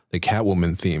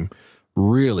Catwoman theme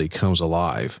really comes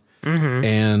alive.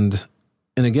 And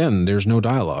again, there's no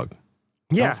dialogue.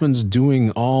 Yeah. Elfman's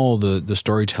doing all the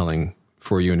storytelling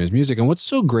for you in his music. And what's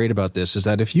so great about this is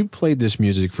that if you played this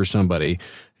music for somebody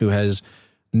who has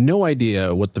no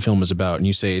idea what the film is about, and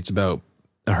you say it's about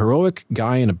a heroic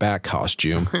guy in a bat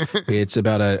costume, it's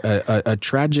about a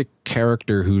tragic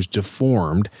character who's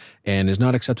deformed and is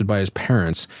not accepted by his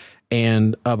parents,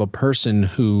 and of a person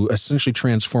who essentially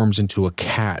transforms into a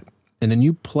cat, and then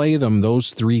you play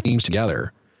those three themes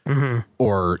together,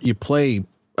 or you play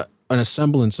an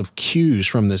semblance of cues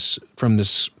from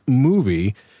this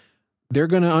movie, they're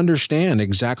going to understand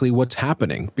exactly what's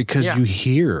happening, because you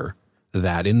hear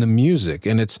that in the music.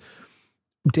 And it's,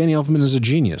 Danny Elfman is a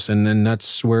genius. And then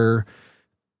that's where,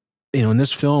 in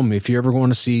this film, if you ever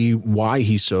want to see why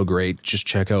he's so great, just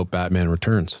check out Batman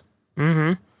Returns.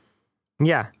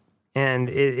 Yeah. And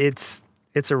it's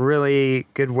a really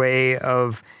good way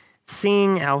of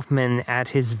seeing Elfman at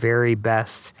his very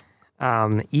best,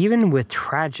 even with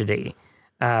tragedy,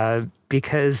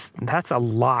 because that's a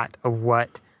lot of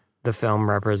what the film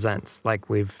represents, like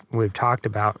we've talked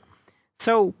about.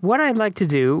 So what I'd like to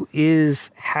do is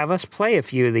have us play a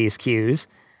few of these cues.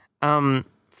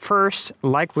 First,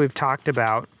 like we've talked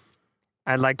about,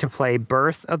 I'd like to play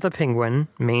Birth of the Penguin,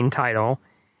 main title,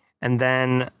 and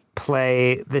then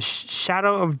play The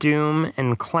Shadow of Doom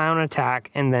and Clown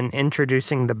Attack, and then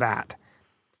Introducing the Bat.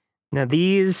 Now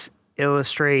these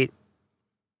illustrate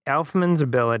Elfman's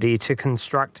ability to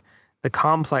construct the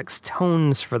complex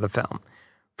tones for the film,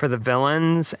 for the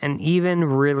villains, and even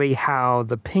really how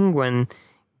the Penguin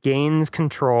gains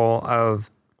control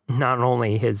of not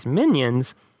only his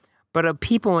minions, but of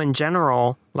people in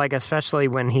general, like especially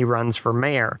when he runs for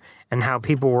mayor, and how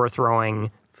people were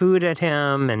throwing food at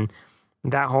him, and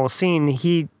that whole scene.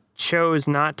 He chose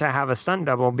not to have a stunt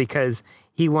double because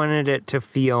he wanted it to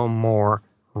feel more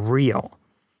real.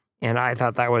 And I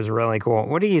thought that was really cool.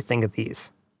 What do you think of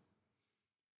these?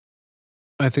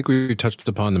 I think we touched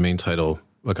upon the main title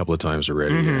a couple of times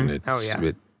already, and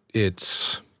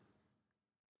it's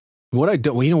what I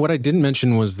do. What I didn't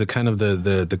mention was the kind of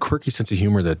the quirky sense of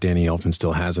humor that Danny Elfman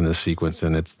still has in this sequence,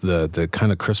 and it's the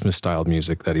kind of Christmas style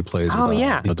music that he plays. Oh,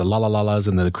 the la la la las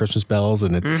and the Christmas bells,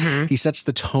 and he sets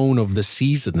the tone of the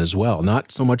season as well.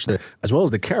 Not so much as well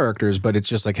as the characters, but it's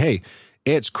just like, hey,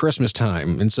 it's Christmas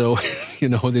time, and so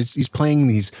he's playing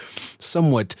these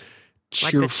somewhat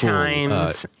cheerful. Like the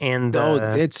chimes and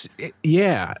the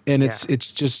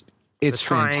it's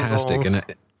fantastic. And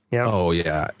Yep. oh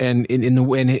yeah, and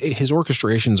in his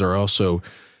orchestrations are also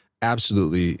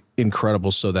absolutely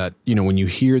incredible. So that when you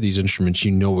hear these instruments,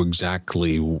 you know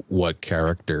exactly what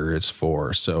character it's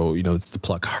for. So it's the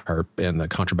pluck harp and the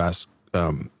contrabass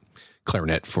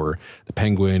clarinet for the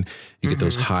Penguin. You get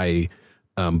those high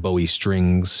Bowie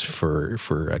strings for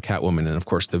Catwoman, and of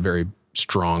course the very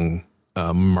strong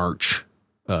march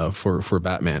for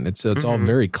Batman. It's all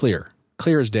very clear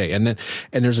as day. And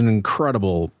there's an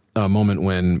incredible moment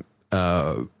when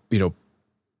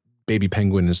baby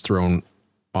Penguin is thrown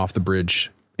off the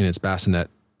bridge in its bassinet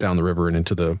down the river and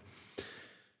into the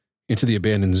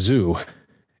abandoned zoo,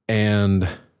 and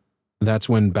that's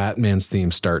when Batman's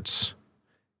theme starts,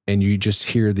 and you just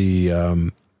hear the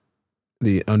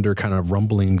under kind of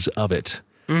rumblings of it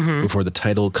before the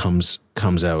title comes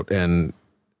out, and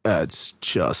it's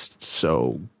just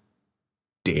so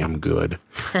damn good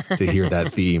to hear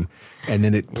that theme. And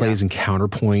then it plays in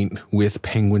counterpoint with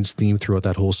Penguin's theme throughout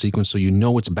that whole sequence. So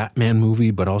it's a Batman movie,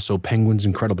 but also Penguin's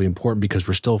incredibly important because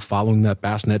we're still following that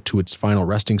bassinet to its final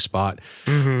resting spot.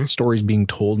 Stories being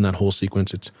told in that whole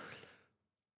sequence.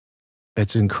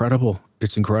 It's incredible.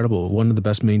 It's incredible. One of the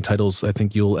best main titles I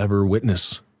think you'll ever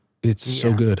witness. It's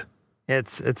so good.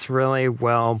 It's really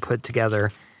well put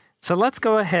together. So let's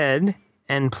go ahead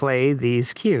and play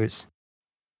these cues.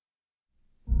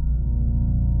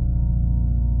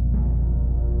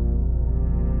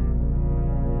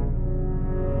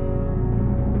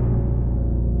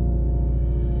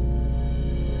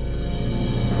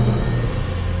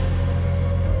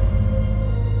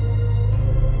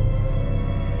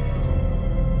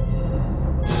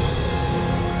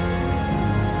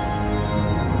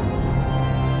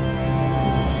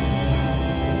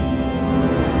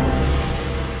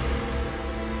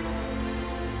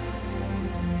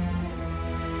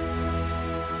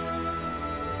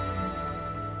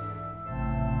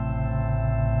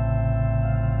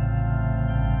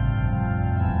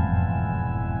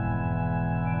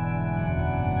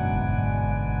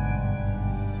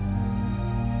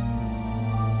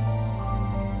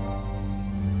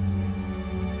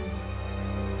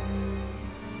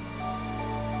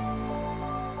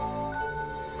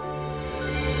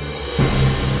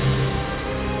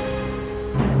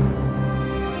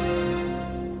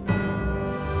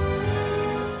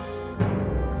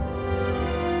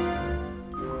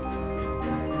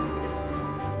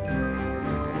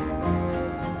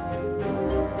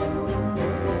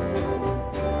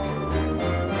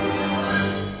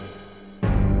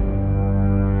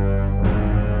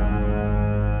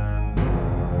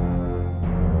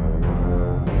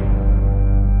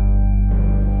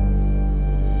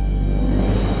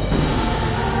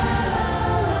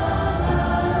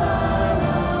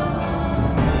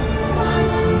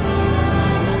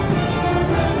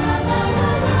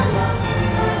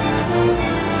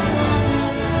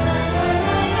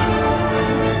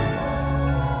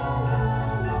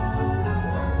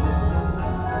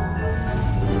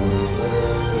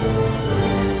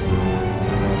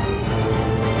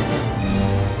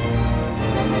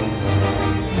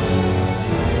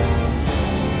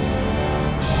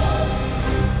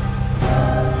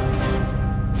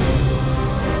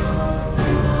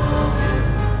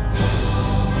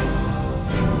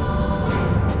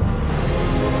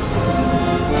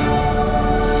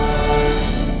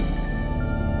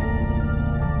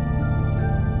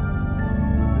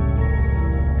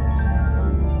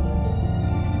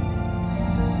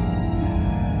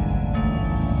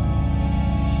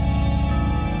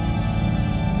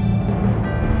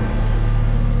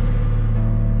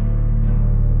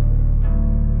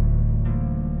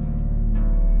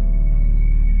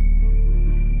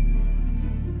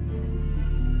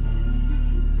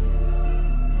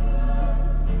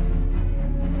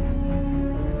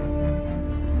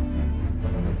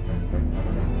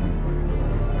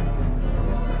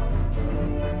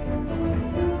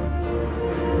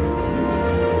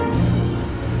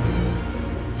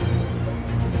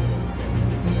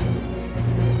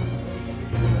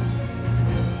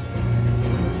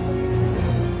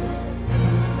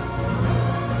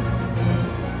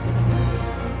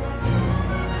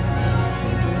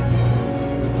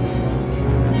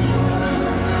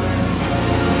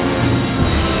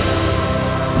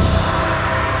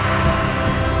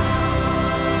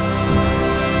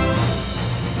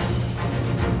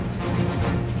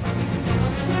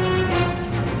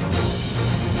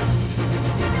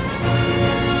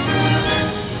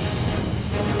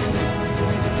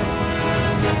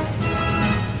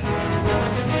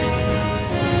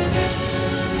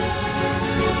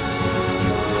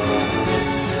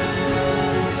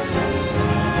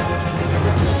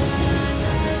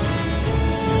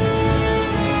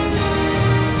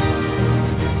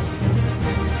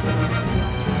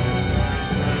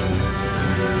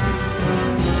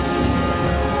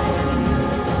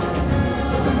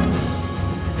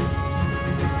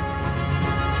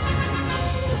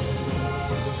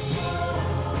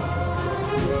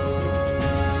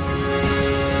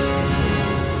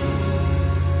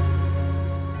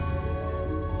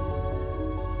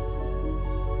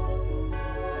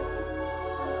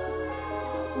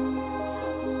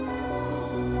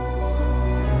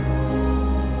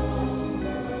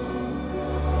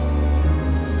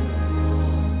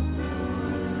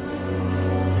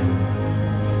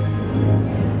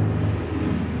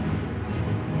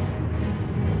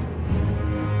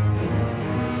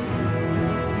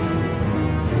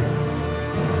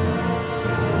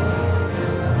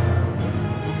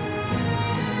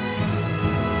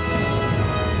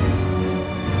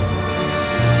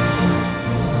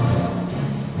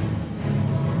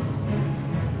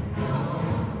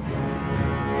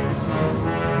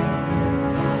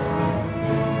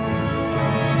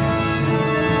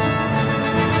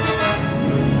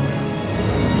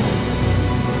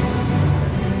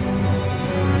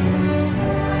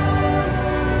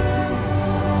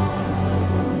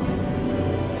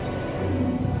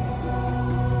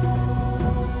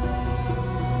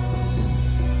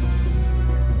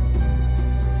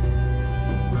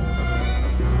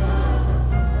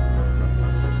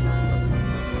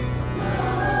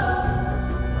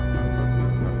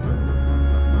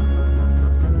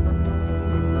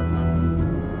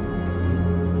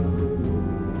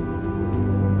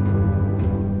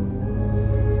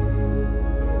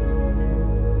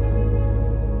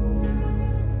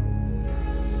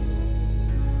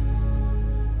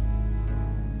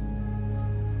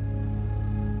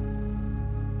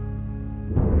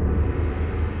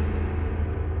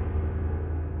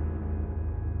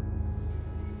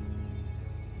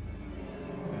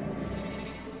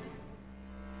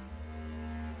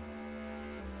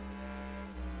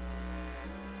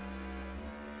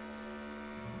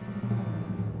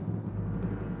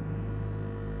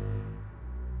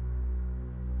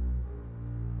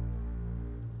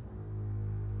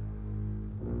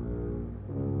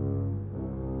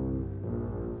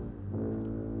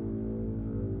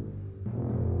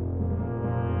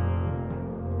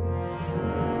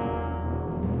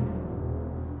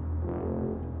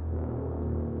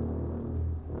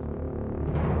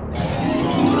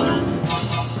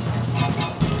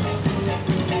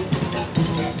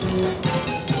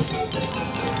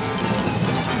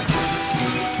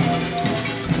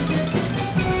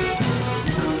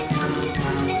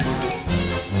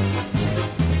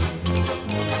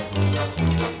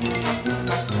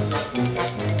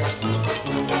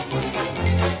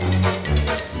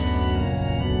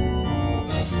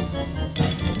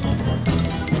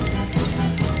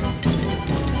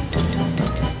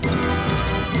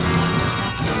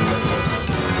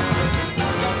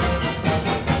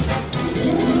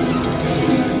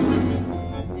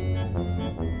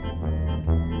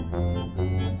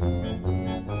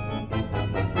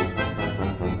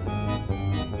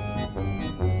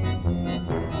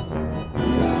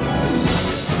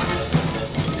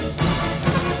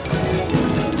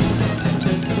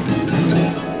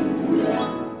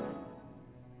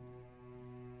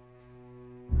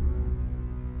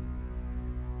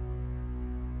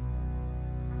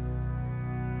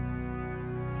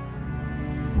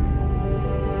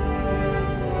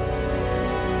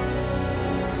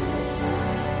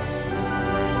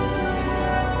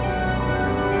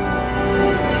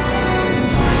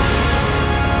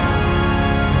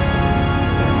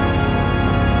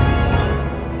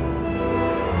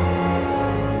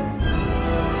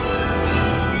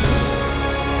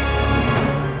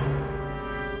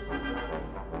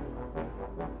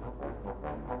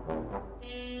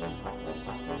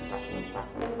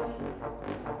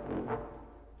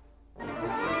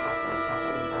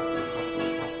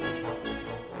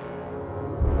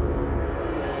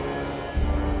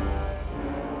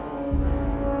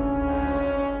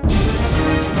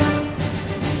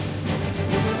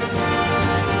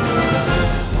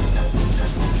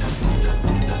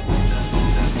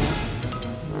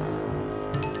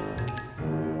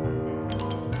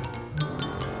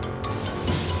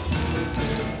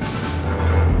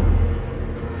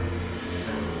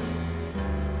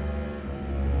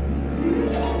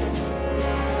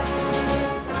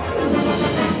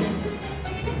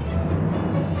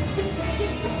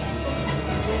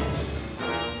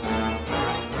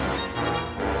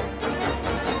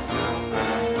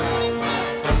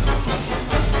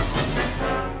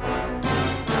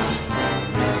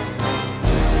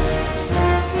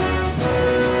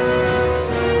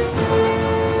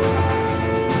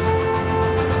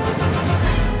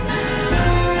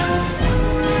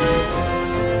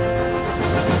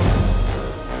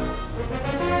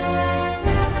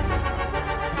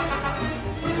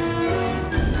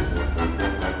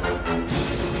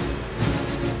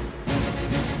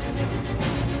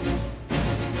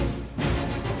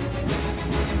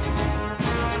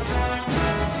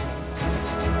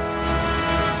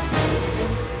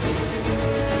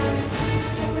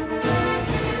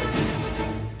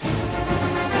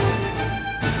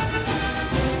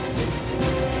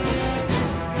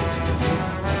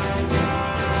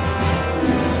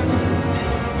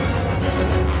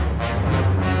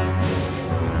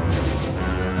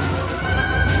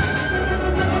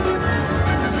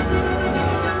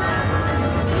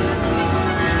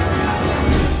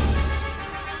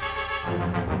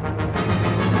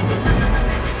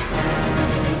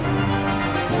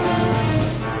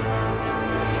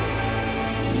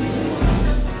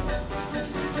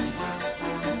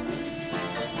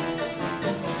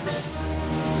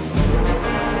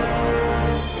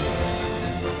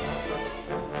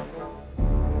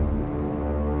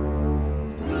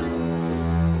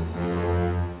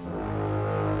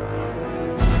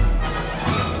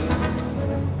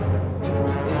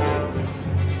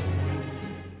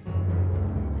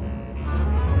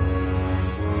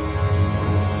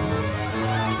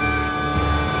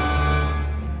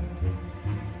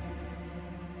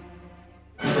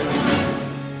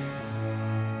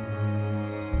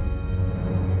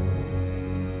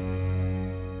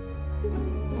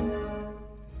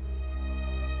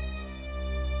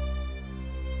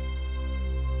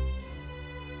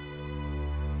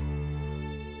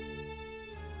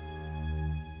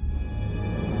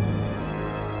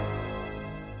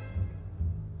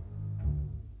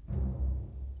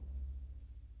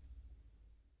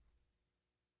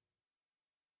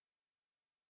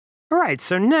 right,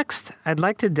 so next I'd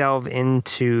like to delve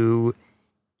into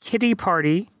Kitty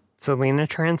Party, Selena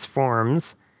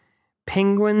Transforms,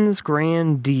 Penguin's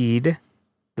Grand Deed,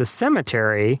 The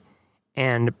Cemetery,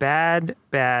 and Bad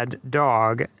Bad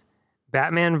Dog,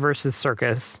 Batman vs.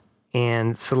 Circus,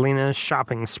 and Selena's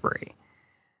Shopping Spree.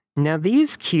 Now,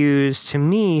 these cues to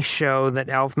me show that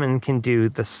Elfman can do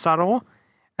the subtle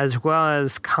as well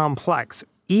as complex,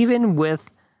 even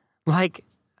with, like,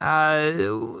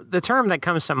 the term that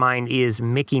comes to mind is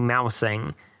Mickey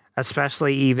Mousing,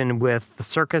 especially even with the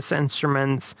circus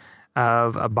instruments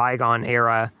of a bygone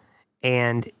era,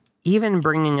 and even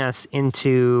bringing us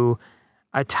into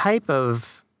a type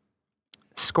of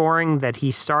scoring that he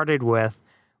started with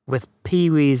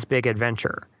Pee-wee's Big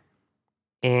Adventure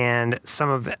and some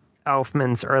of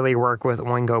Elfman's early work with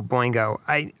Oingo Boingo.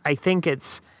 I think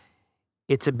it's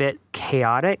a bit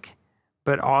chaotic,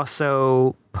 but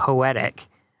also poetic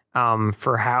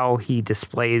for how he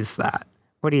displays that.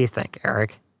 What do you think,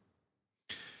 Eric?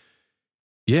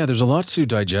 Yeah, there's a lot to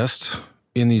digest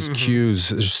in these cues.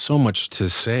 There's so much to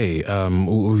say.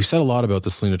 We've said a lot about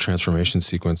the Selena transformation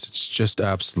sequence. It's just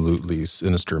absolutely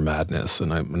sinister madness,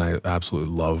 and I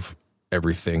absolutely love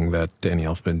everything that Danny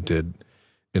Elfman did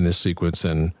in this sequence,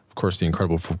 and of course the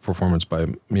incredible performance by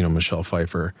Michelle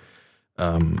Pfeiffer.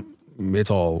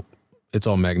 It's all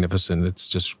magnificent. It's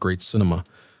just great cinema.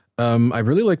 I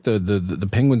really like the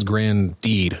Penguin's Grand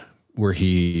Deed, where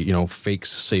he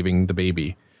fakes saving the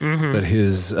baby. But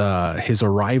his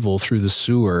arrival through the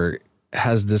sewer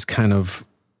has this kind of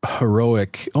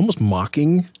heroic, almost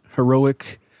mocking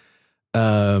heroic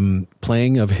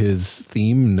playing of his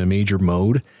theme in a major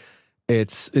mode.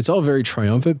 It's all very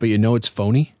triumphant, but it's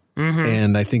phony.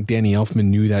 And I think Danny Elfman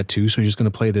knew that too. So he's just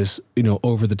going to play this,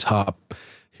 over the top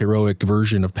heroic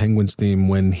version of Penguin's theme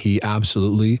when he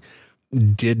absolutely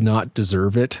did not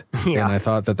deserve it. Yeah. And I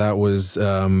thought that was,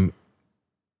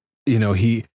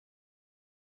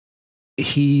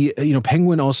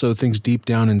 Penguin also thinks deep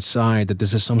down inside that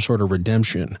this is some sort of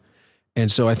redemption.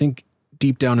 And so I think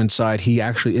deep down inside, he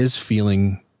actually is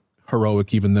feeling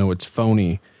heroic, even though it's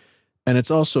phony. And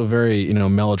it's also very,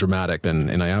 melodramatic.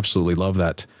 And I absolutely love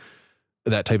that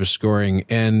type of scoring.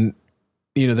 And,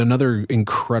 another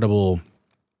incredible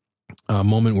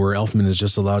moment where Elfman is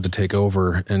just allowed to take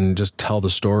over and just tell the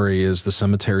story is the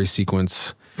cemetery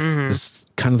sequence. It's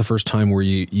kind of the first time where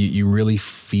you really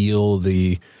feel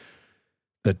that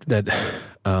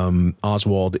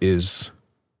Oswald is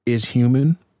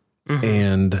human,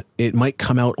 and it might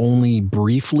come out only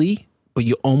briefly, but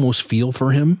you almost feel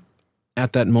for him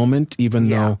at that moment, even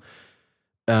though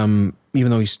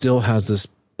he still has this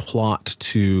plot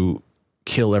to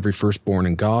kill every firstborn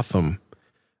in Gotham.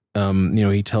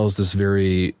 He tells this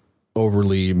very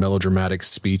overly melodramatic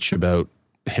speech about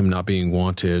him not being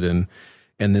wanted and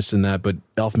this and that, but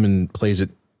Elfman plays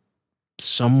it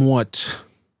somewhat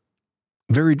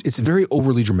it's very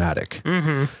overly dramatic,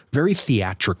 very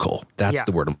theatrical. That's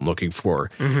the word I'm looking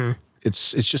for.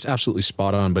 It's just absolutely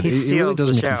spot on, but it really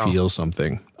does make you feel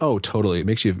something. Oh, totally. It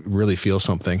makes you really feel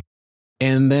something.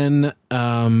 And then,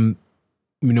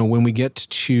 when we get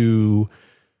to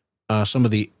some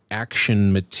of the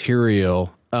action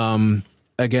material,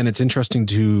 again, it's interesting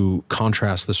to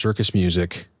contrast the circus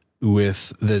music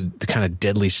with the kind of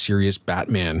deadly serious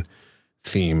Batman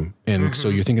theme. And so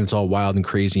you're thinking it's all wild and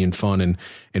crazy and fun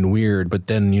and weird. But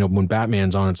then, when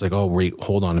Batman's on, it's like, oh, wait,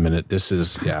 hold on a minute. This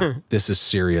is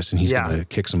serious, and he's going to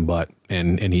kick some butt.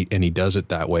 And he does it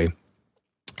that way.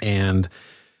 And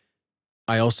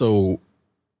I also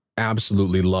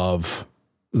absolutely love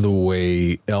the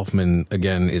way Elfman,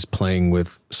 again, is playing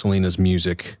with Selena's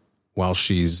music while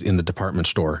she's in the department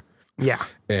store. Yeah.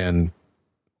 And,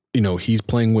 he's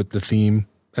playing with the theme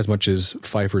as much as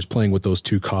Pfeiffer's playing with those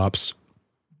two cops.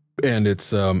 And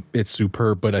it's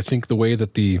superb, but I think the way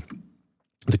that the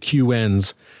cue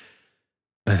ends,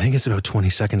 I think it's about 20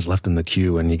 seconds left in the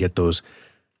cue, and you get those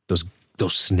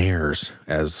snares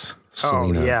as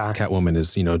Selena, Catwoman,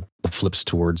 is flips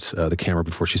towards the camera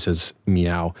before she says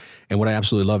meow. And what I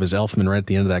absolutely love is Elfman right at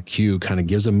the end of that cue kind of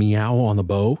gives a meow on the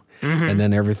bow, and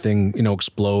then everything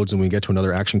explodes, and we get to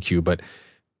another action cue. But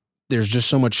there's just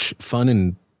so much fun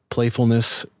and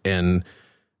playfulness and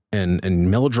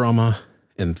melodrama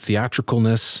and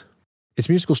theatricalness. It's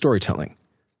musical storytelling.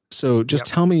 So just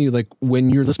tell me, like, when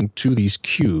you're listening to these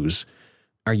cues,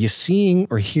 are you seeing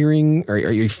or hearing, or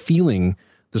are you feeling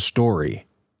the story?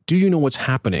 Do you know what's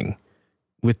happening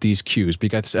with these cues?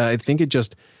 Because I think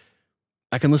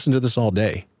I can listen to this all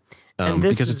day.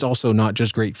 Because it's also not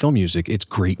just great film music, it's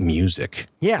great music.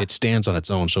 Yeah. It stands on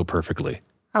its own so perfectly.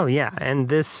 Oh, yeah. And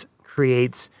this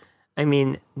creates,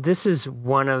 this is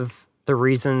one of the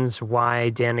reasons why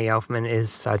Danny Elfman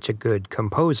is such a good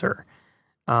composer,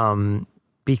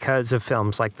 because of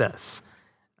films like this,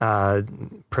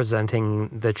 presenting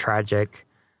the tragic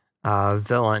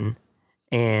villain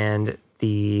and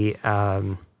the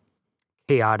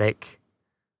chaotic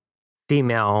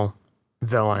female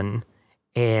villain,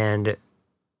 and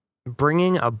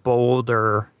bringing a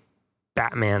bolder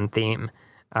Batman theme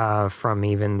from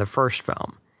even the first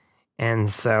film. And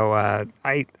so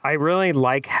I really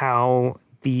like how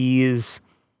these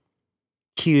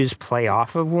cues play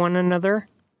off of one another.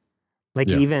 Like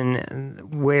even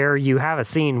where you have a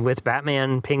scene with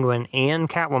Batman, Penguin, and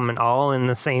Catwoman all in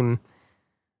the same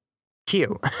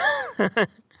cue.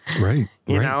 Right.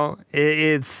 You know,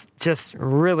 it's just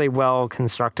really well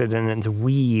constructed, and it's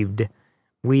weaved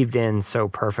in so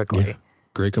perfectly. Yeah.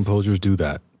 Great composers do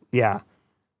that. Yeah.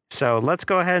 So let's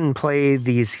go ahead and play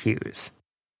these cues.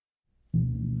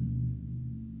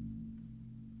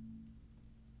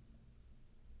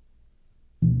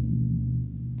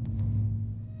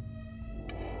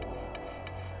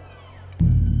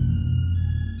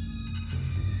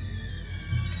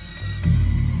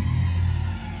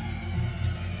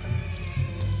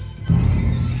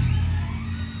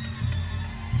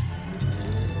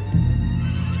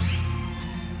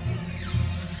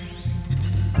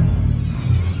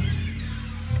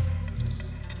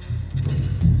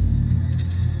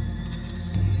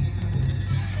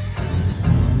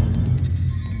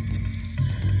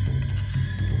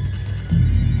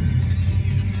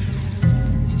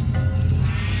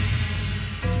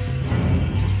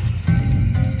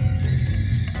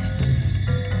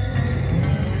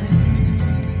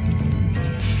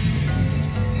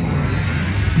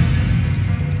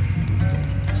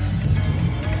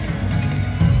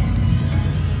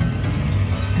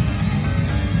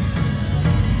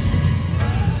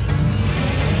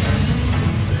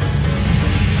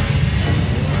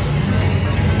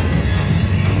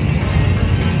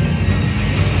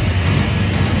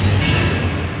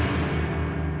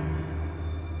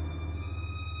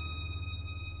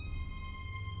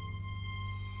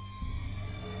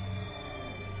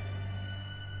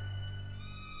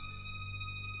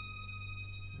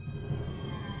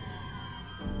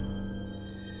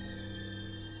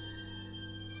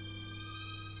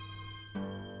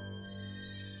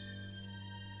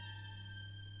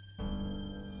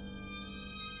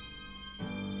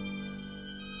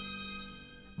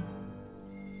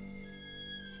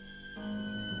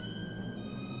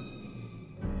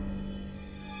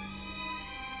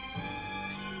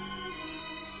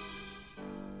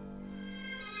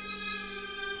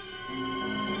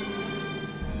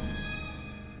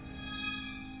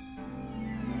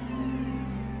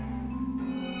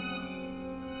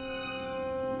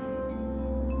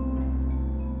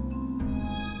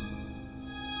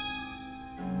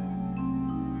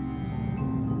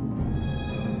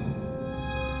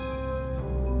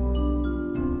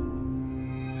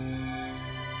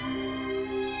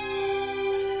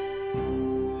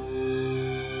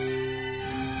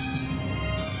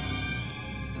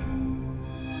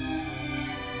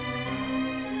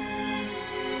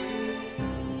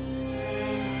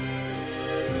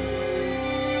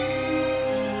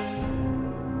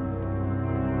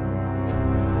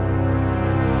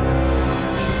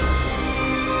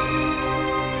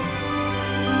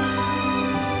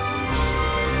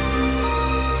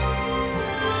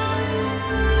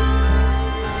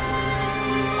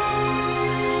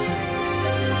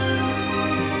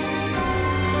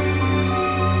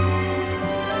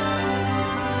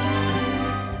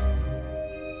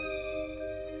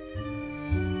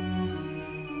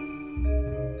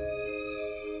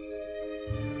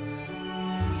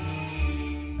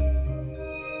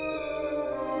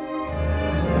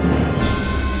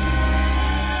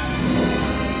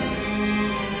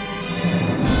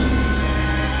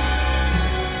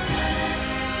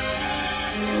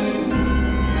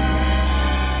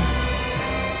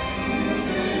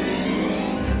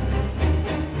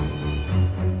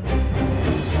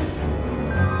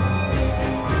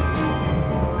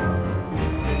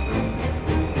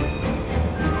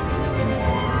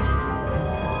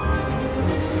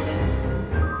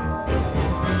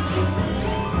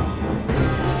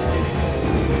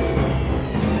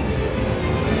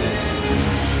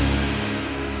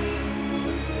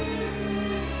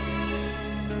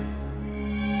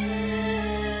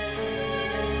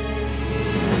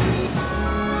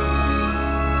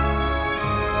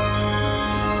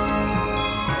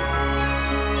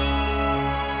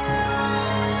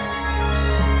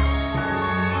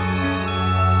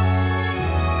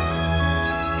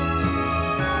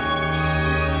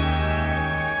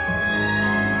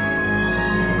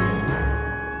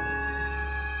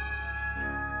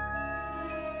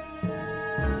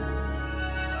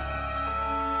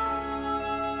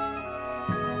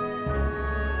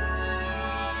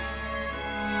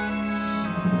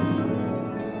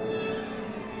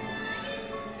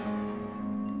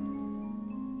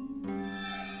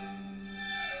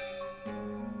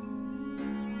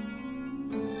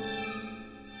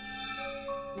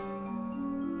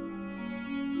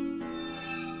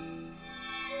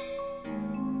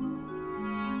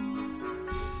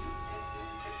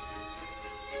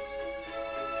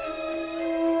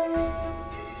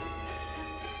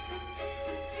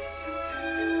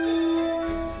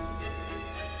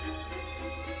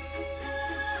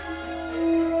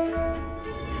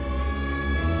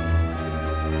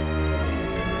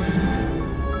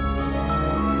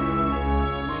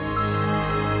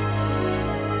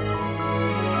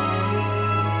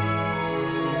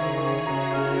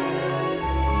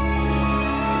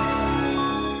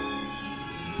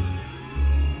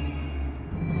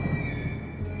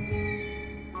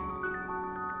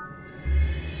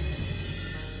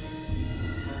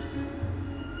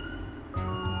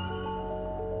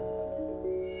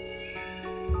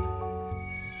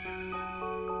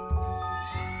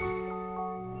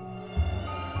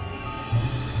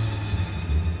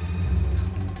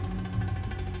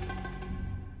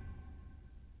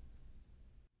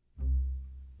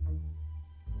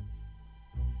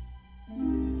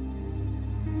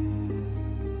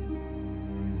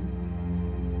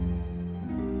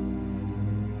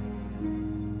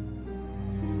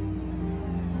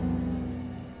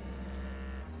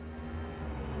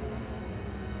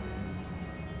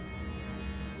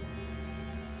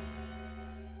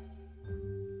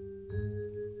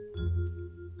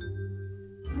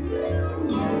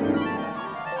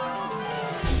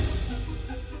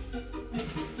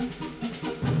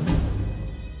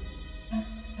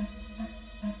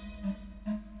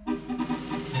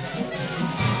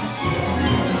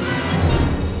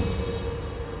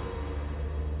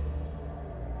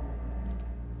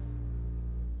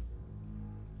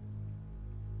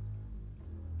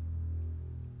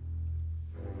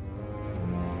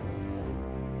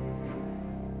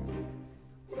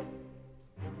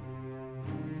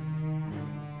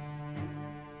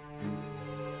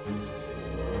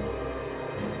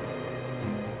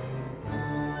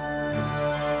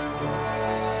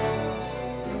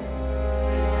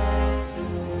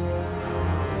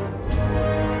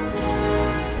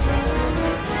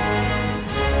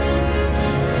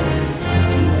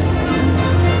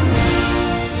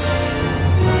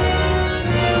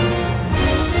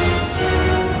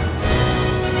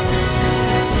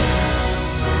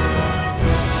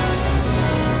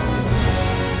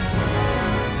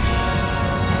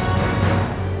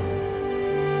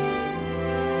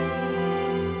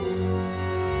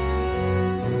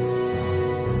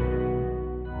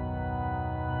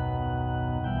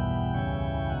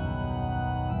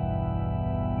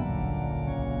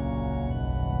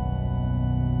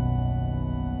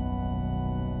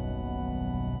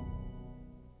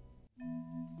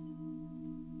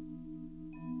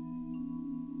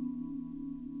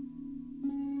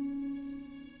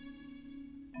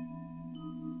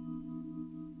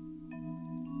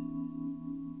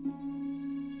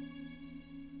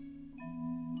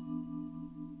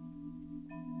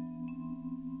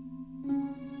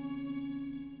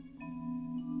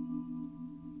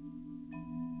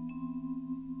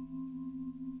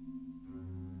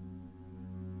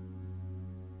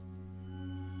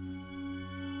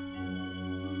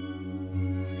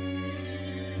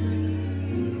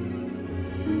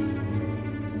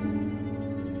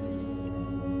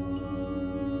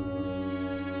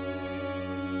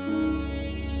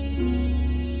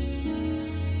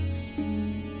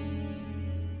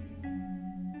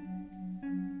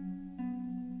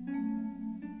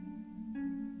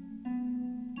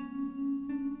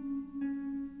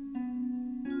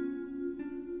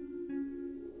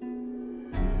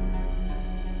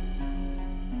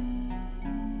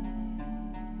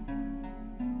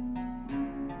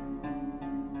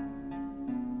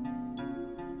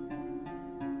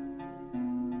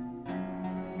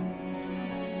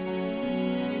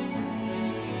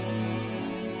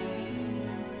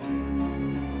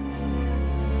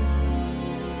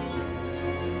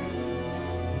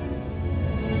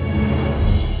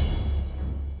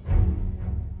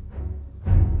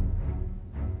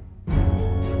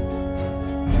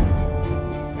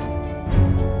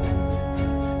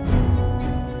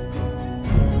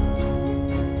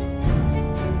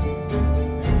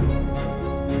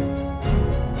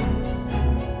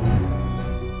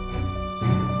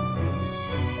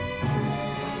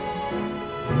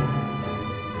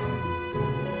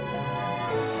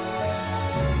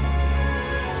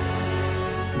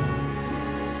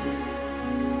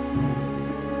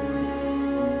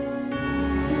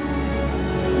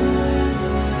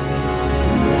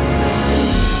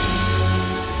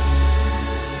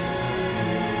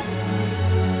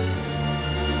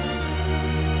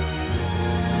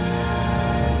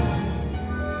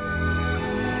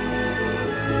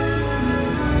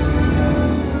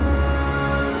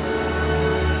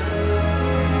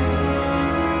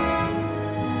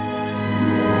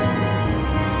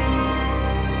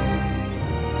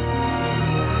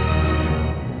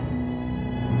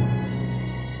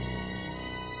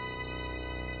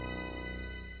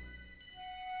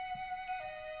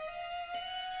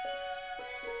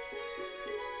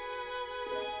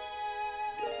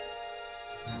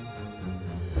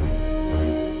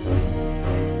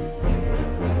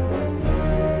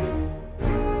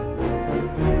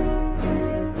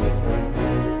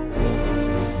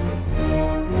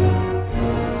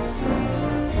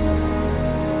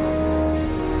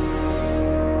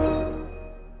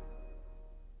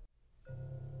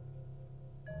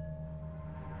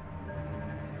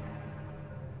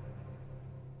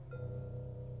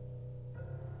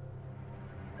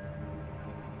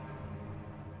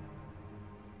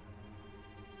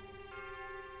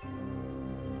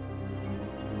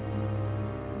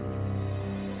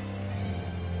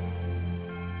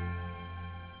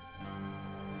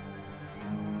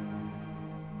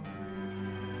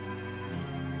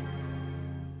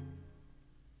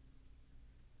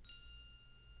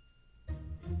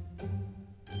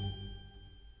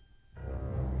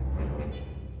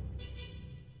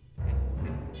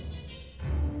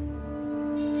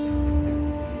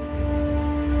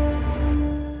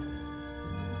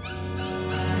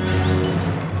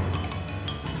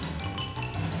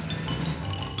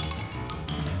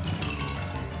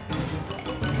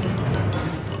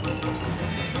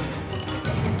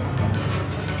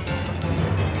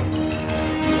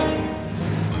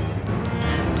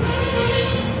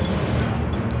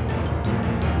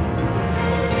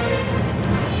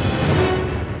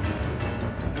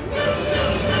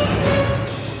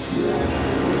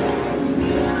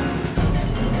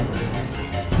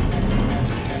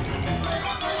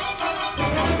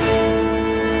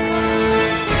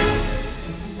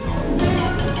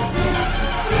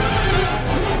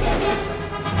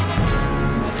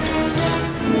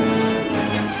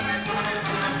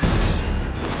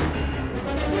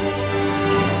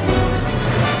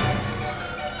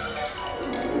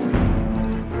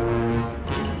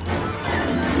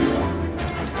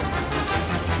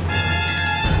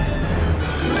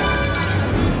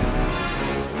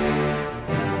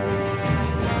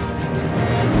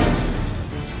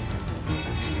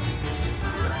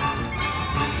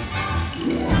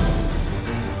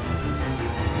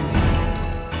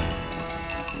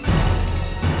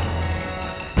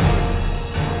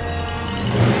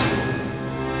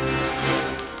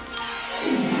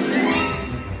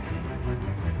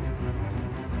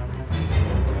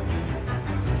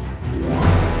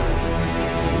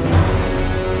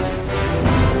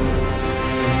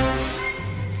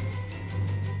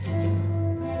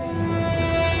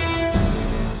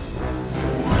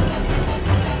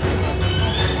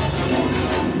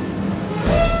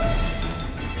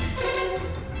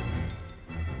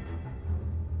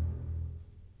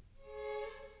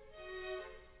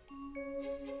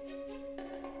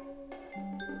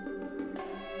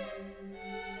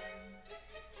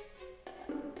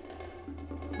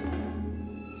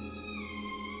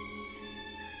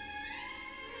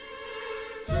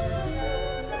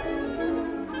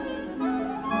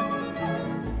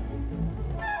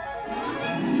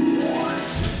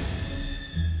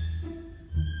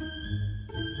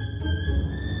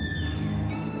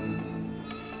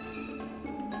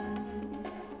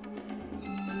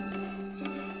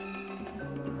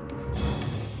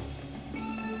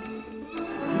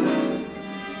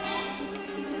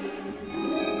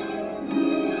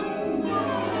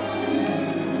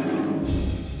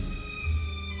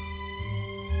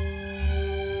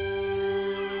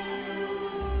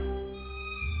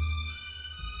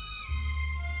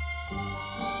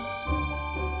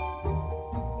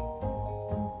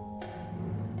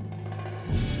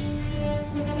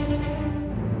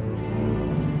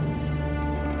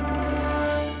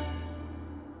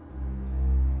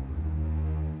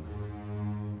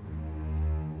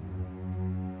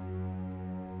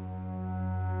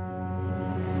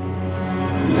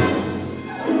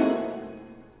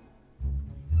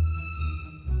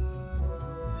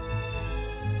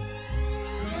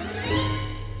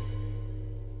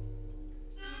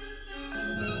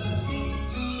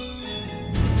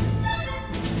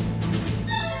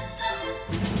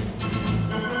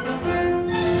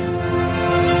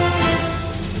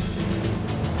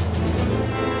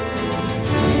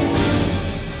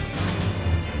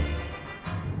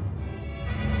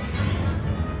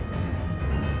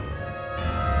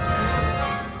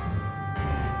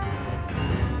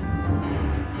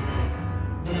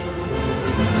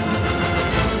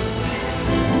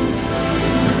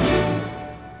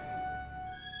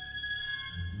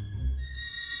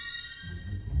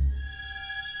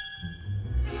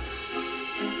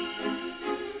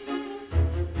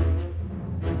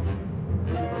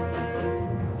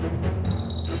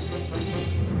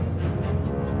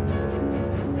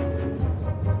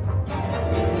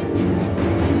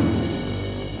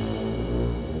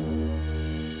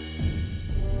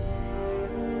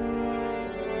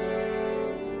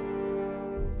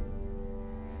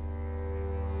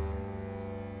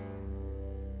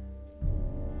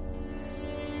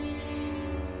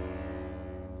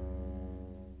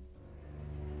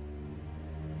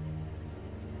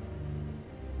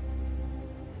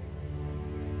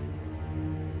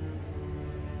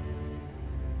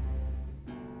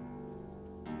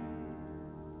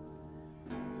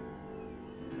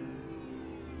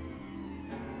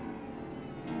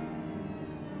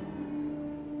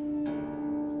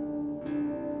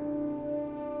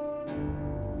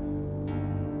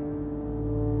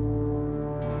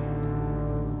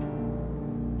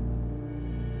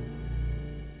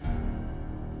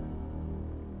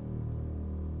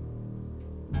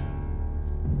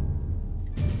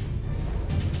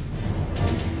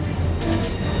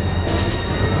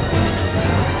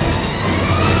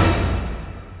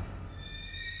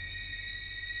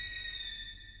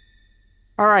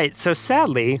 All right, so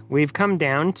sadly, we've come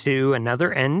down to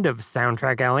another end of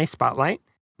Soundtrack Alley Spotlight.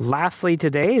 Lastly,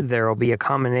 today, there will be a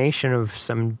combination of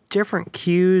some different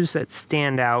cues that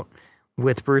stand out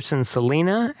with Bruce and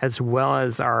Selena, as well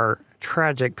as our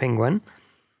tragic penguin.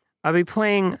 I'll be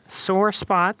playing Sore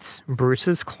Spots,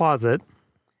 Bruce's Closet,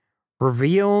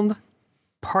 Revealed,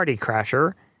 Party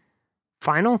Crasher,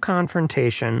 Final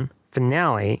Confrontation,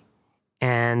 Finale,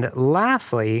 and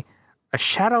lastly, A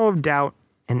Shadow of Doubt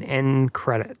and End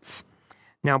Credits.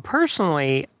 Now,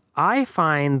 personally, I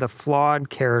find the flawed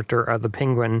character of the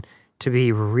penguin to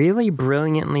be really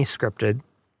brilliantly scripted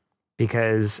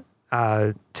because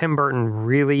Tim Burton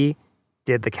really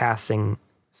did the casting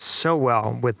so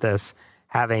well with this,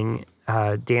 having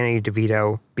Danny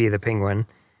DeVito be the penguin.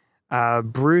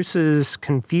 Bruce's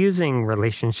confusing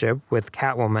relationship with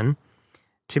Catwoman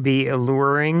to be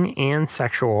alluring and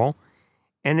sexual,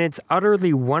 and it's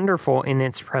utterly wonderful in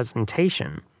its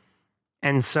presentation.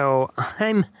 And so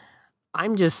I'm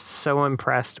just so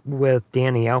impressed with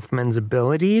Danny Elfman's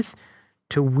abilities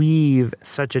to weave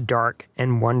such a dark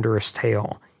and wondrous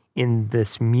tale in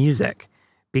this music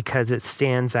because it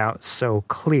stands out so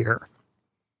clear.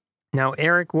 Now,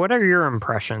 Eric, what are your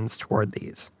impressions toward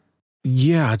these?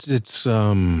 Yeah, it's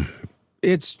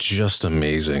just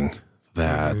amazing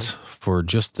that for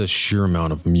just the sheer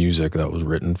amount of music that was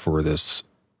written for this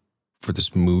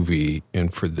movie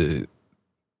and for the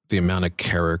amount of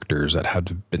characters that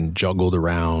had been juggled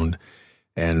around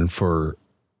and for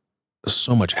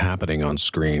so much happening on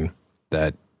screen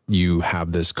that you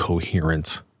have this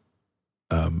coherent,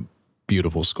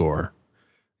 beautiful score,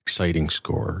 exciting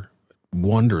score,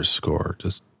 wondrous score,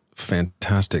 just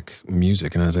fantastic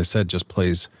music. And as I said, just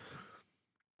plays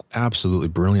absolutely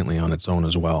brilliantly on its own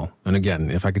as well. And again,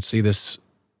 if I could see this,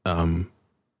 in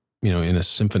a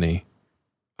symphony,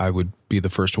 I would be the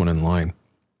first one in line.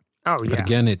 Oh, yeah. But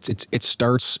again, it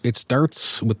starts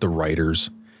with the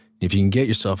writers. If you can get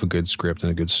yourself a good script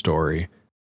and a good story,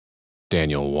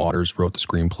 Daniel Waters wrote the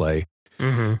screenplay.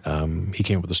 He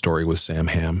came up with the story with Sam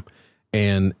Hamm,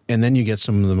 and then you get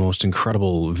some of the most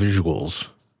incredible visuals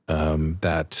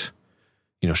that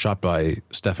shot by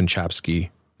Stefan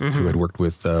Chapsky, who had worked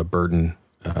with Burton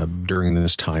during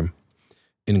this time.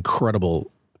 Incredible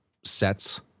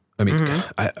sets. I mean,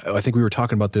 I think we were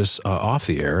talking about this off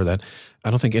the air, that I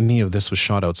don't think any of this was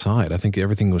shot outside. I think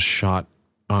everything was shot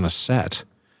on a set,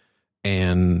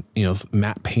 and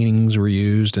matte paintings were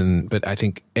used, but I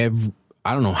think I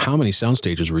don't know how many sound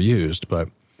stages were used, but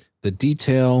the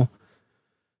detail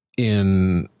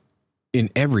in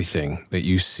everything that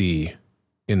you see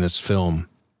in this film,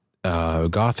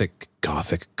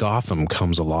 Gotham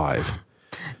comes alive.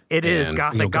 It is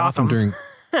Gotham. During,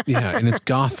 and it's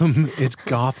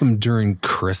Gotham during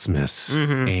Christmas,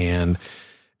 and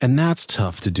that's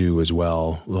tough to do as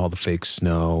well with all the fake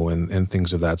snow and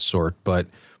things of that sort. But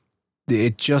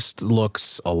it just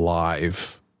looks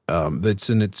alive. It's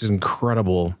an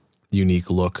incredible, unique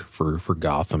look for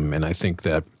Gotham, and I think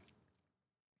that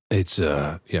it's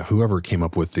whoever came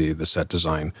up with the set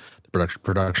design, the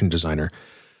production designer,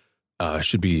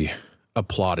 should be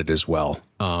applauded as well.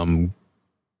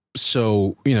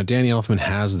 So, Danny Elfman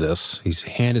has this. He's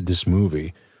handed this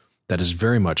movie that is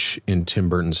very much in Tim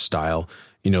Burton's style.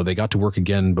 They got to work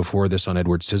again before this on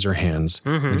Edward Scissorhands.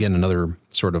 Again, another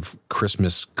sort of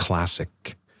Christmas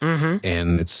classic.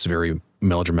 And it's very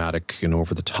melodramatic and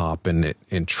over the top and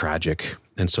tragic.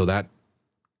 And so that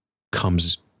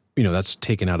comes, that's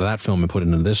taken out of that film and put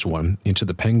into this one, into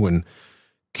the Penguin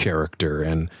character.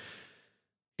 And,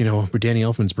 Danny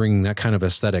Elfman's bringing that kind of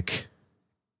aesthetic.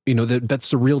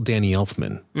 That's the real Danny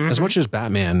Elfman. As much as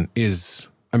Batman is,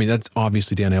 that's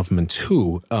obviously Danny Elfman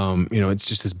too. It's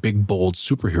just this big, bold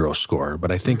superhero score.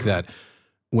 But I think that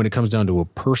when it comes down to a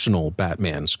personal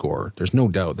Batman score, there's no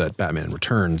doubt that Batman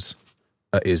Returns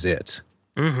is it.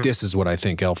 This is what I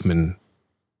think Elfman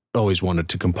always wanted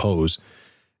to compose.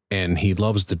 And he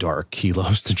loves the dark. He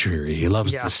loves the dreary. He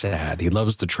loves the sad. He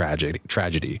loves the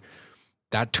tragedy.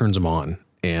 That turns him on.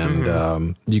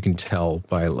 And you can tell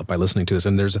by listening to this.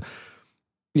 And there's,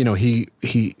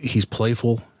 he's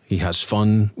playful. He has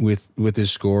fun with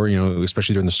his score,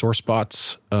 especially during the sore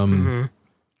spots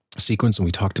sequence. And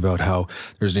we talked about how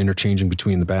there's an interchanging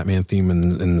between the Batman theme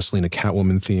and the Selena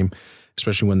Catwoman theme,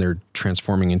 especially when they're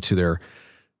transforming into their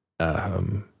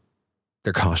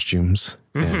costumes.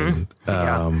 And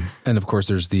of course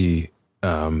there's the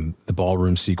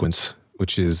ballroom sequence,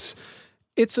 which is,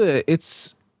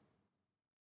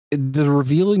 the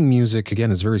revealing music,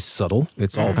 again, is very subtle.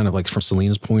 It's all kind of like from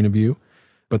Selena's point of view.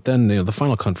 But then the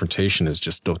final confrontation is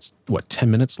just,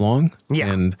 10 minutes long?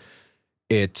 Yeah. And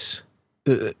it,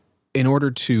 in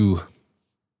order to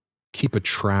keep a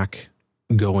track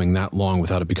going that long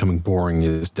without it becoming boring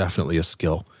is definitely a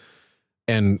skill.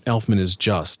 And Elfman is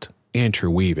just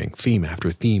interweaving theme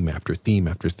after theme after theme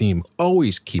after theme,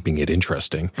 always keeping it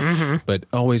interesting, but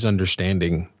always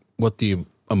understanding what the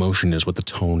emotion is, what the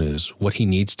tone is, what he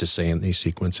needs to say in these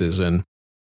sequences. And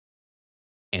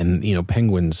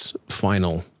Penguin's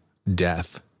final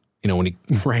death, when he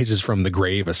rises from the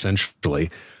grave,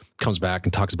 essentially comes back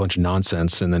and talks a bunch of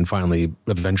nonsense, and then finally,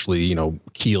 eventually,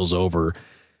 keels over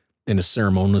and is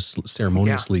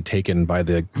ceremoniously taken by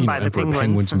the Emperor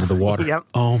Penguins into the water. Yep.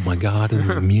 Oh my God. And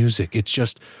the music,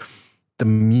 the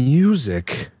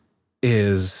music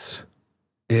it's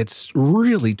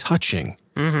really touching.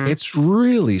 It's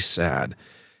really sad.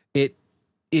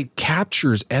 It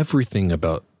captures everything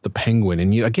about the Penguin.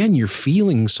 And you're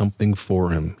feeling something for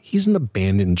him. He's an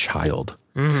abandoned child.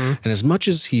 And as much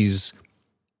as he's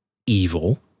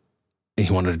evil, and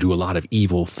he wanted to do a lot of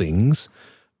evil things,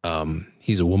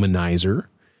 he's a womanizer,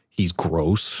 he's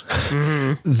gross,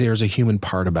 there's a human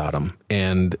part about him.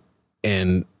 And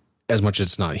as much as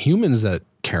it's not humans that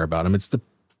care about him, it's the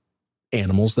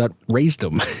animals that raised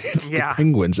him. It's the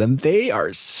penguins. And they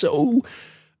are so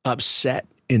upset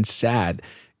and sad.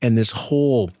 And this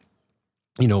whole,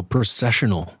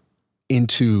 processional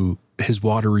into his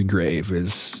watery grave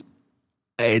it's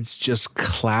just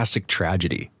classic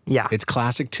tragedy. Yeah. It's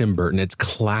classic Tim Burton. It's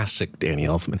classic Danny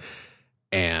Elfman.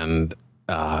 And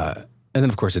then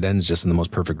of course it ends just in the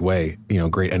most perfect way.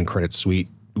 Great end credit suite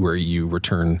where you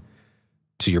return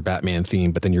to your Batman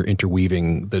theme, but then you're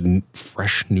interweaving the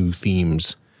fresh new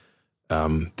themes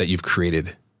that you've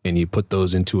created, and you put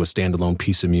those into a standalone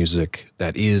piece of music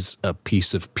that is a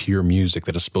piece of pure music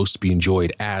that is supposed to be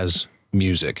enjoyed as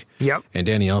music. Yep. And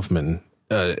Danny Elfman,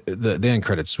 the end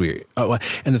credit suite. Oh,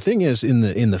 and the thing is, in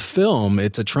the film,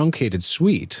 it's a truncated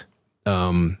suite.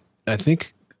 I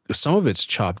think some of it's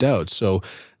chopped out. So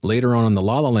later on in the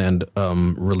La La Land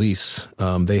release,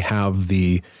 they have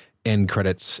the end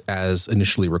credits as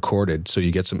initially recorded. So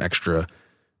you get some extra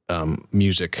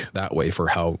music that way for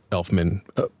how Elfman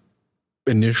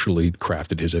initially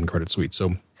crafted his end credit suite.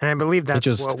 So, and I believe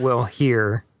that's what we'll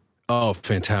hear. Oh,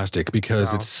 fantastic!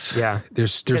 Because there's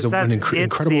an incredible.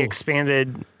 It's the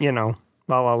expanded, La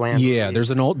La Land. Yeah, release.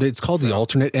 there's it's called the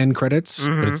alternate end credits,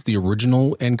 but it's the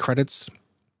original end credits,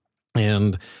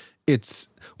 and it's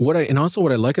what I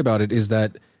like about it is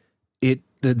that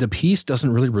the piece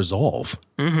doesn't really resolve,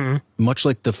 much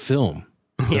like the film.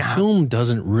 The film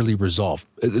doesn't really resolve.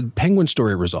 The Penguin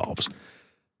story resolves,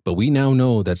 but we now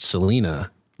know that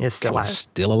Selina is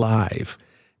still alive,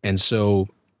 and so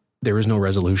there is no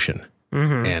resolution,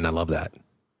 and I love that.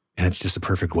 And it's just a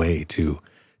perfect way to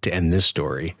end this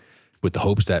story, with the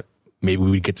hopes that maybe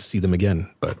we'd get to see them again,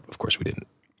 but of course we didn't.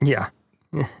 Yeah,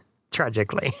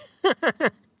 tragically.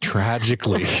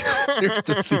 Tragically, there's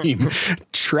the theme.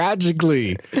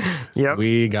 Tragically,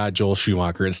 we got Joel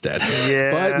Schumacher instead.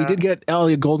 Yeah, but we did get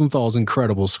Elliot Goldenthal's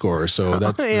incredible score, so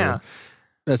that's the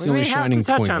only shining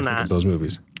point of those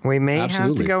movies. We may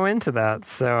have to go into that.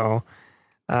 So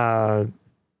Eric,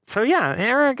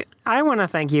 I want to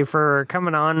thank you for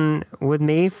coming on with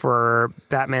me for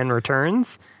Batman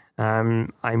Returns.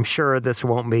 I'm sure this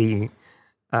won't be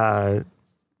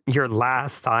your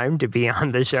last time to be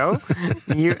on the show.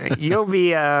 You'll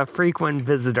be a frequent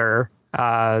visitor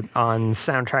on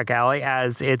Soundtrack Alley,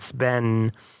 as it's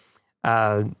been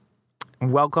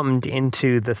welcomed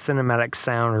into the Cinematic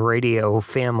Sound Radio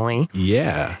family.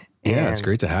 Yeah, it's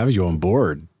great to have you on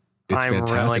board. It's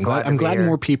fantastic. Really I'm glad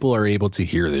more people are able to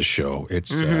hear this show.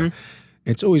 It's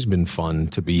always been fun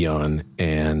to be on,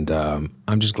 and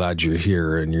I'm just glad you're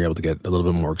here and you're able to get a little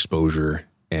bit more exposure.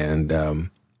 And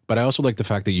but I also like the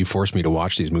fact that you forced me to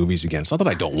watch these movies again. It's not that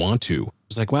I don't want to.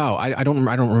 It's like, wow, I don't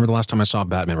remember the last time I saw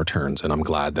Batman Returns, and I'm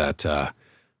glad that I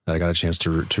got a chance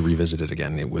to revisit it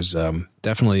again. It was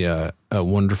definitely a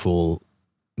wonderful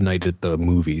night at the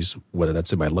movies, whether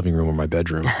that's in my living room or my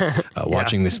bedroom,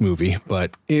 watching this movie.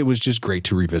 But it was just great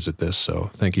to revisit this. So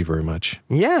thank you very much.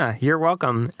 Yeah, you're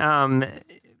welcome.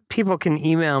 People can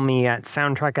email me at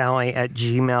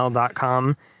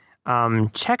soundtrackalley@gmail.com.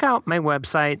 Check out my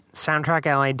website,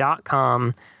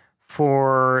 soundtrackalley.com,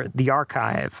 for the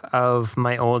archive of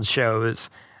my old shows.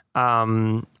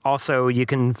 Also, you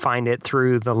can find it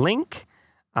through the link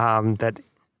that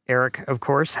Eric, of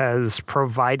course, has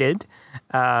provided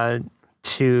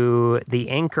to the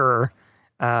Anchor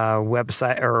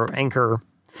website or Anchor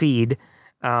feed,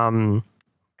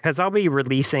 because I'll be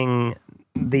releasing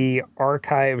the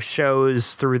archive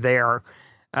shows through there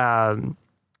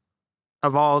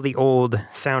of all the old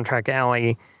Soundtrack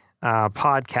Alley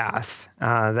podcasts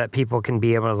that people can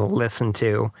be able to listen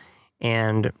to.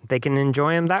 and they can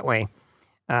enjoy them that way.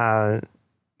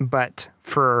 But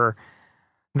for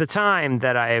the time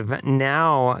that I've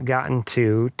now gotten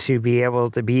to be able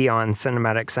to be on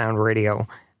Cinematic Sound Radio,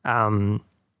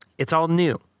 it's all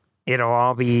new. It'll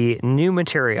all be new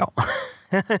material.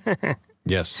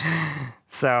 Yes.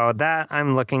 So that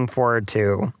I'm looking forward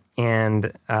to.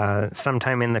 And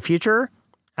sometime in the future,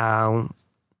 we'll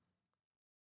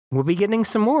be getting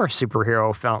some more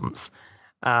superhero films.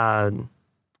 I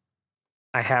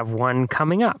have one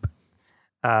coming up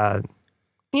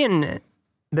in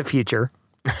the future.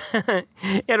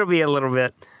 It'll be a little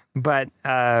bit, but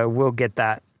we'll get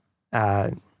that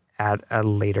at a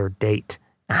later date.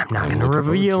 I'm not going to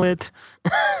reveal it.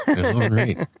 All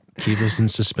right. Keep us in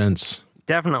suspense.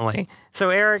 Definitely. So,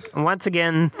 Eric, once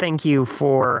again, thank you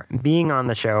for being on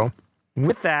the show.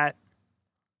 With that,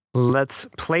 let's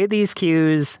play these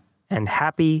cues and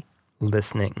happy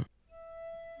listening.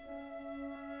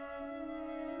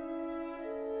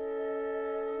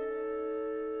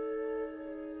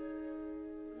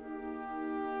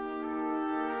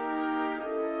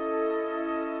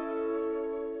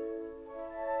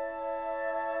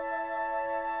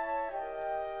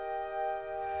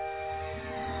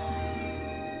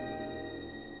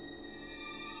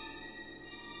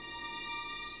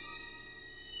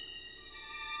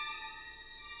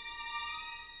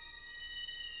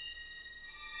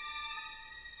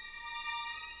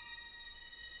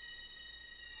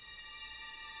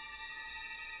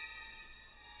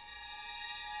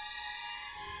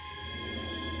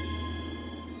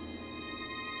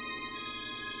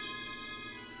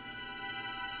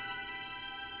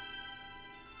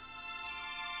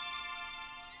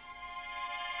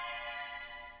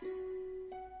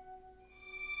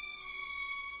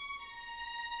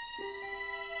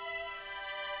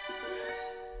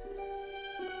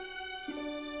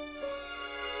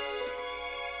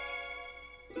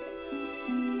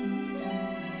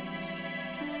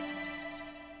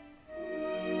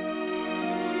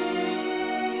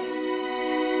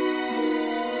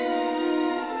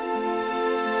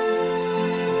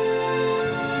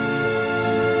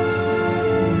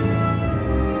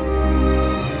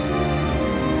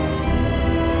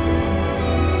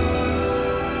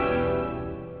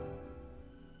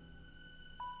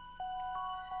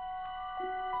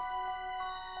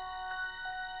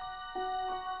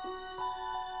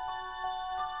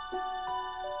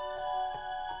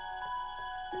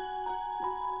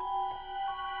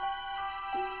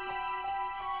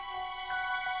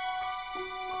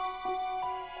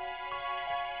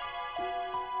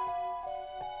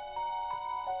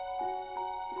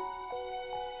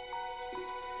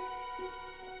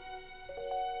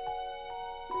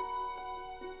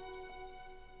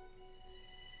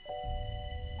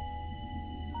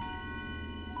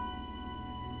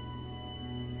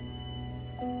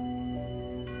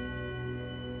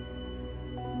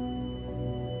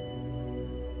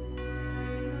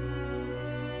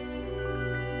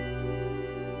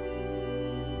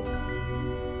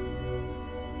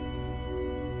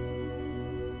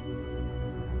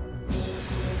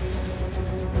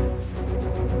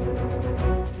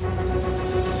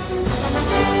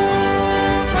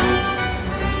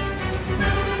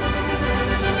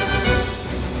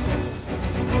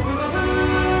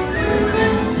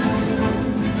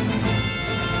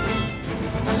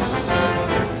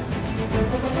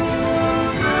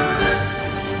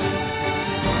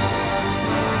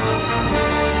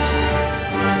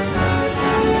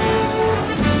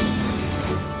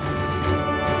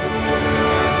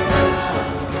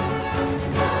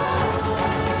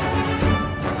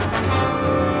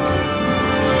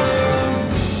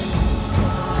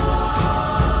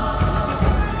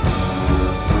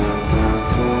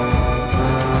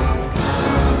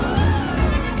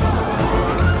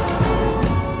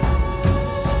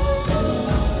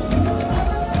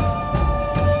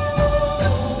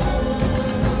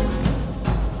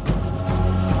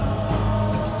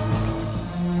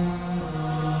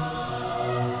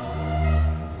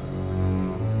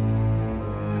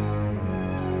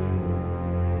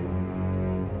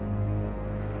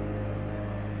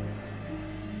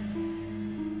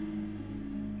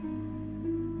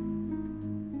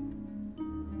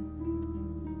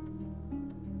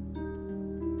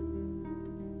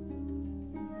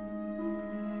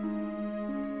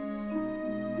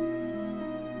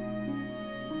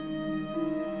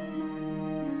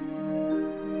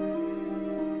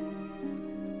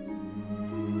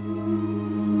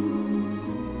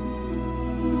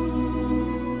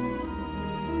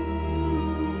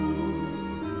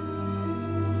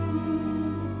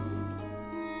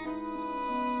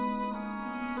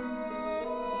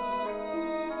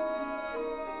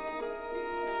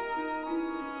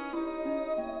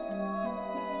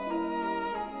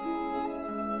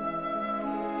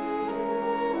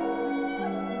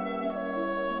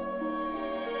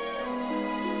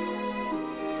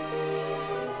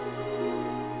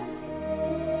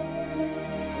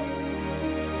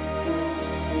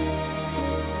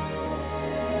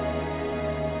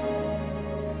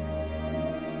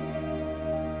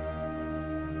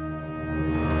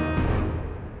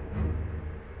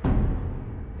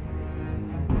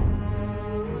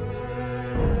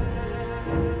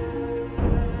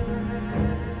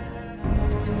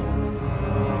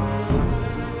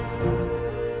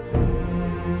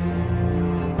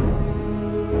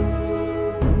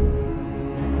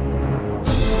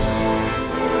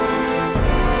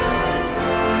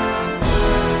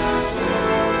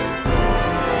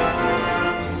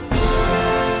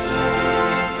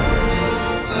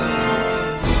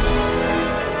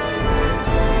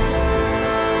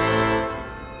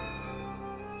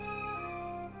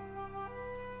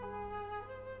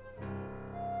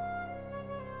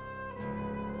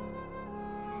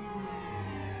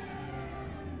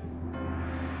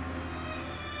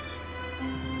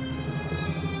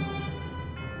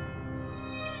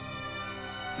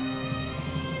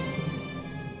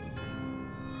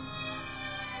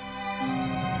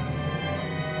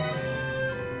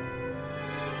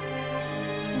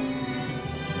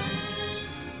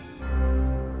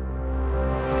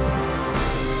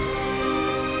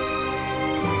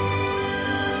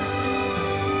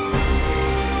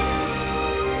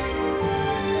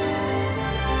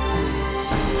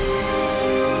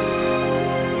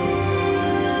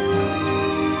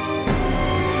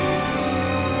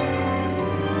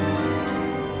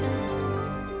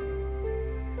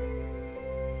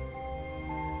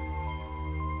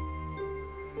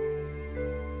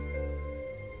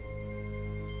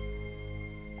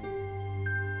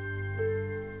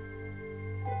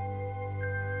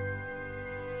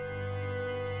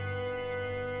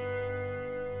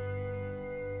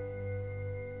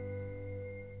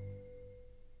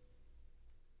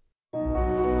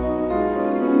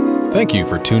 Thank you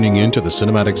for tuning in to the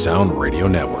Cinematic Sound Radio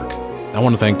Network. I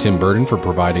want to thank Tim Burton for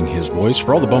providing his voice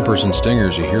for all the bumpers and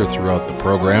stingers you hear throughout the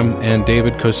program, and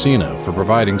David Cosina for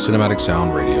providing Cinematic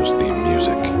Sound Radio's theme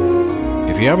music.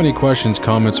 If you have any questions,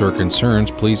 comments, or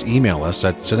concerns, please email us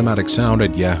at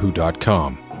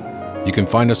cinematicsound@yahoo.com. You can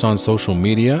find us on social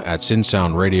media at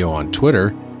CinSound Radio on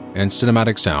Twitter and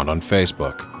Cinematic Sound on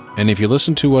Facebook. And if you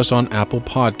listen to us on Apple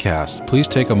Podcasts, please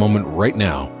take a moment right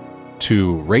now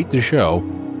to rate the show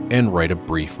and write a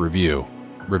brief review.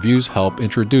 Reviews help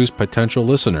introduce potential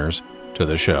listeners to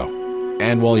the show.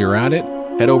 And while you're at it,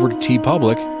 head over to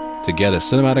TeePublic to get a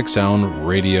Cinematic Sound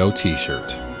Radio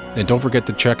t-shirt. And don't forget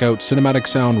to check out Cinematic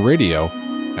Sound Radio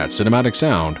at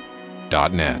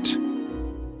cinematicsound.net.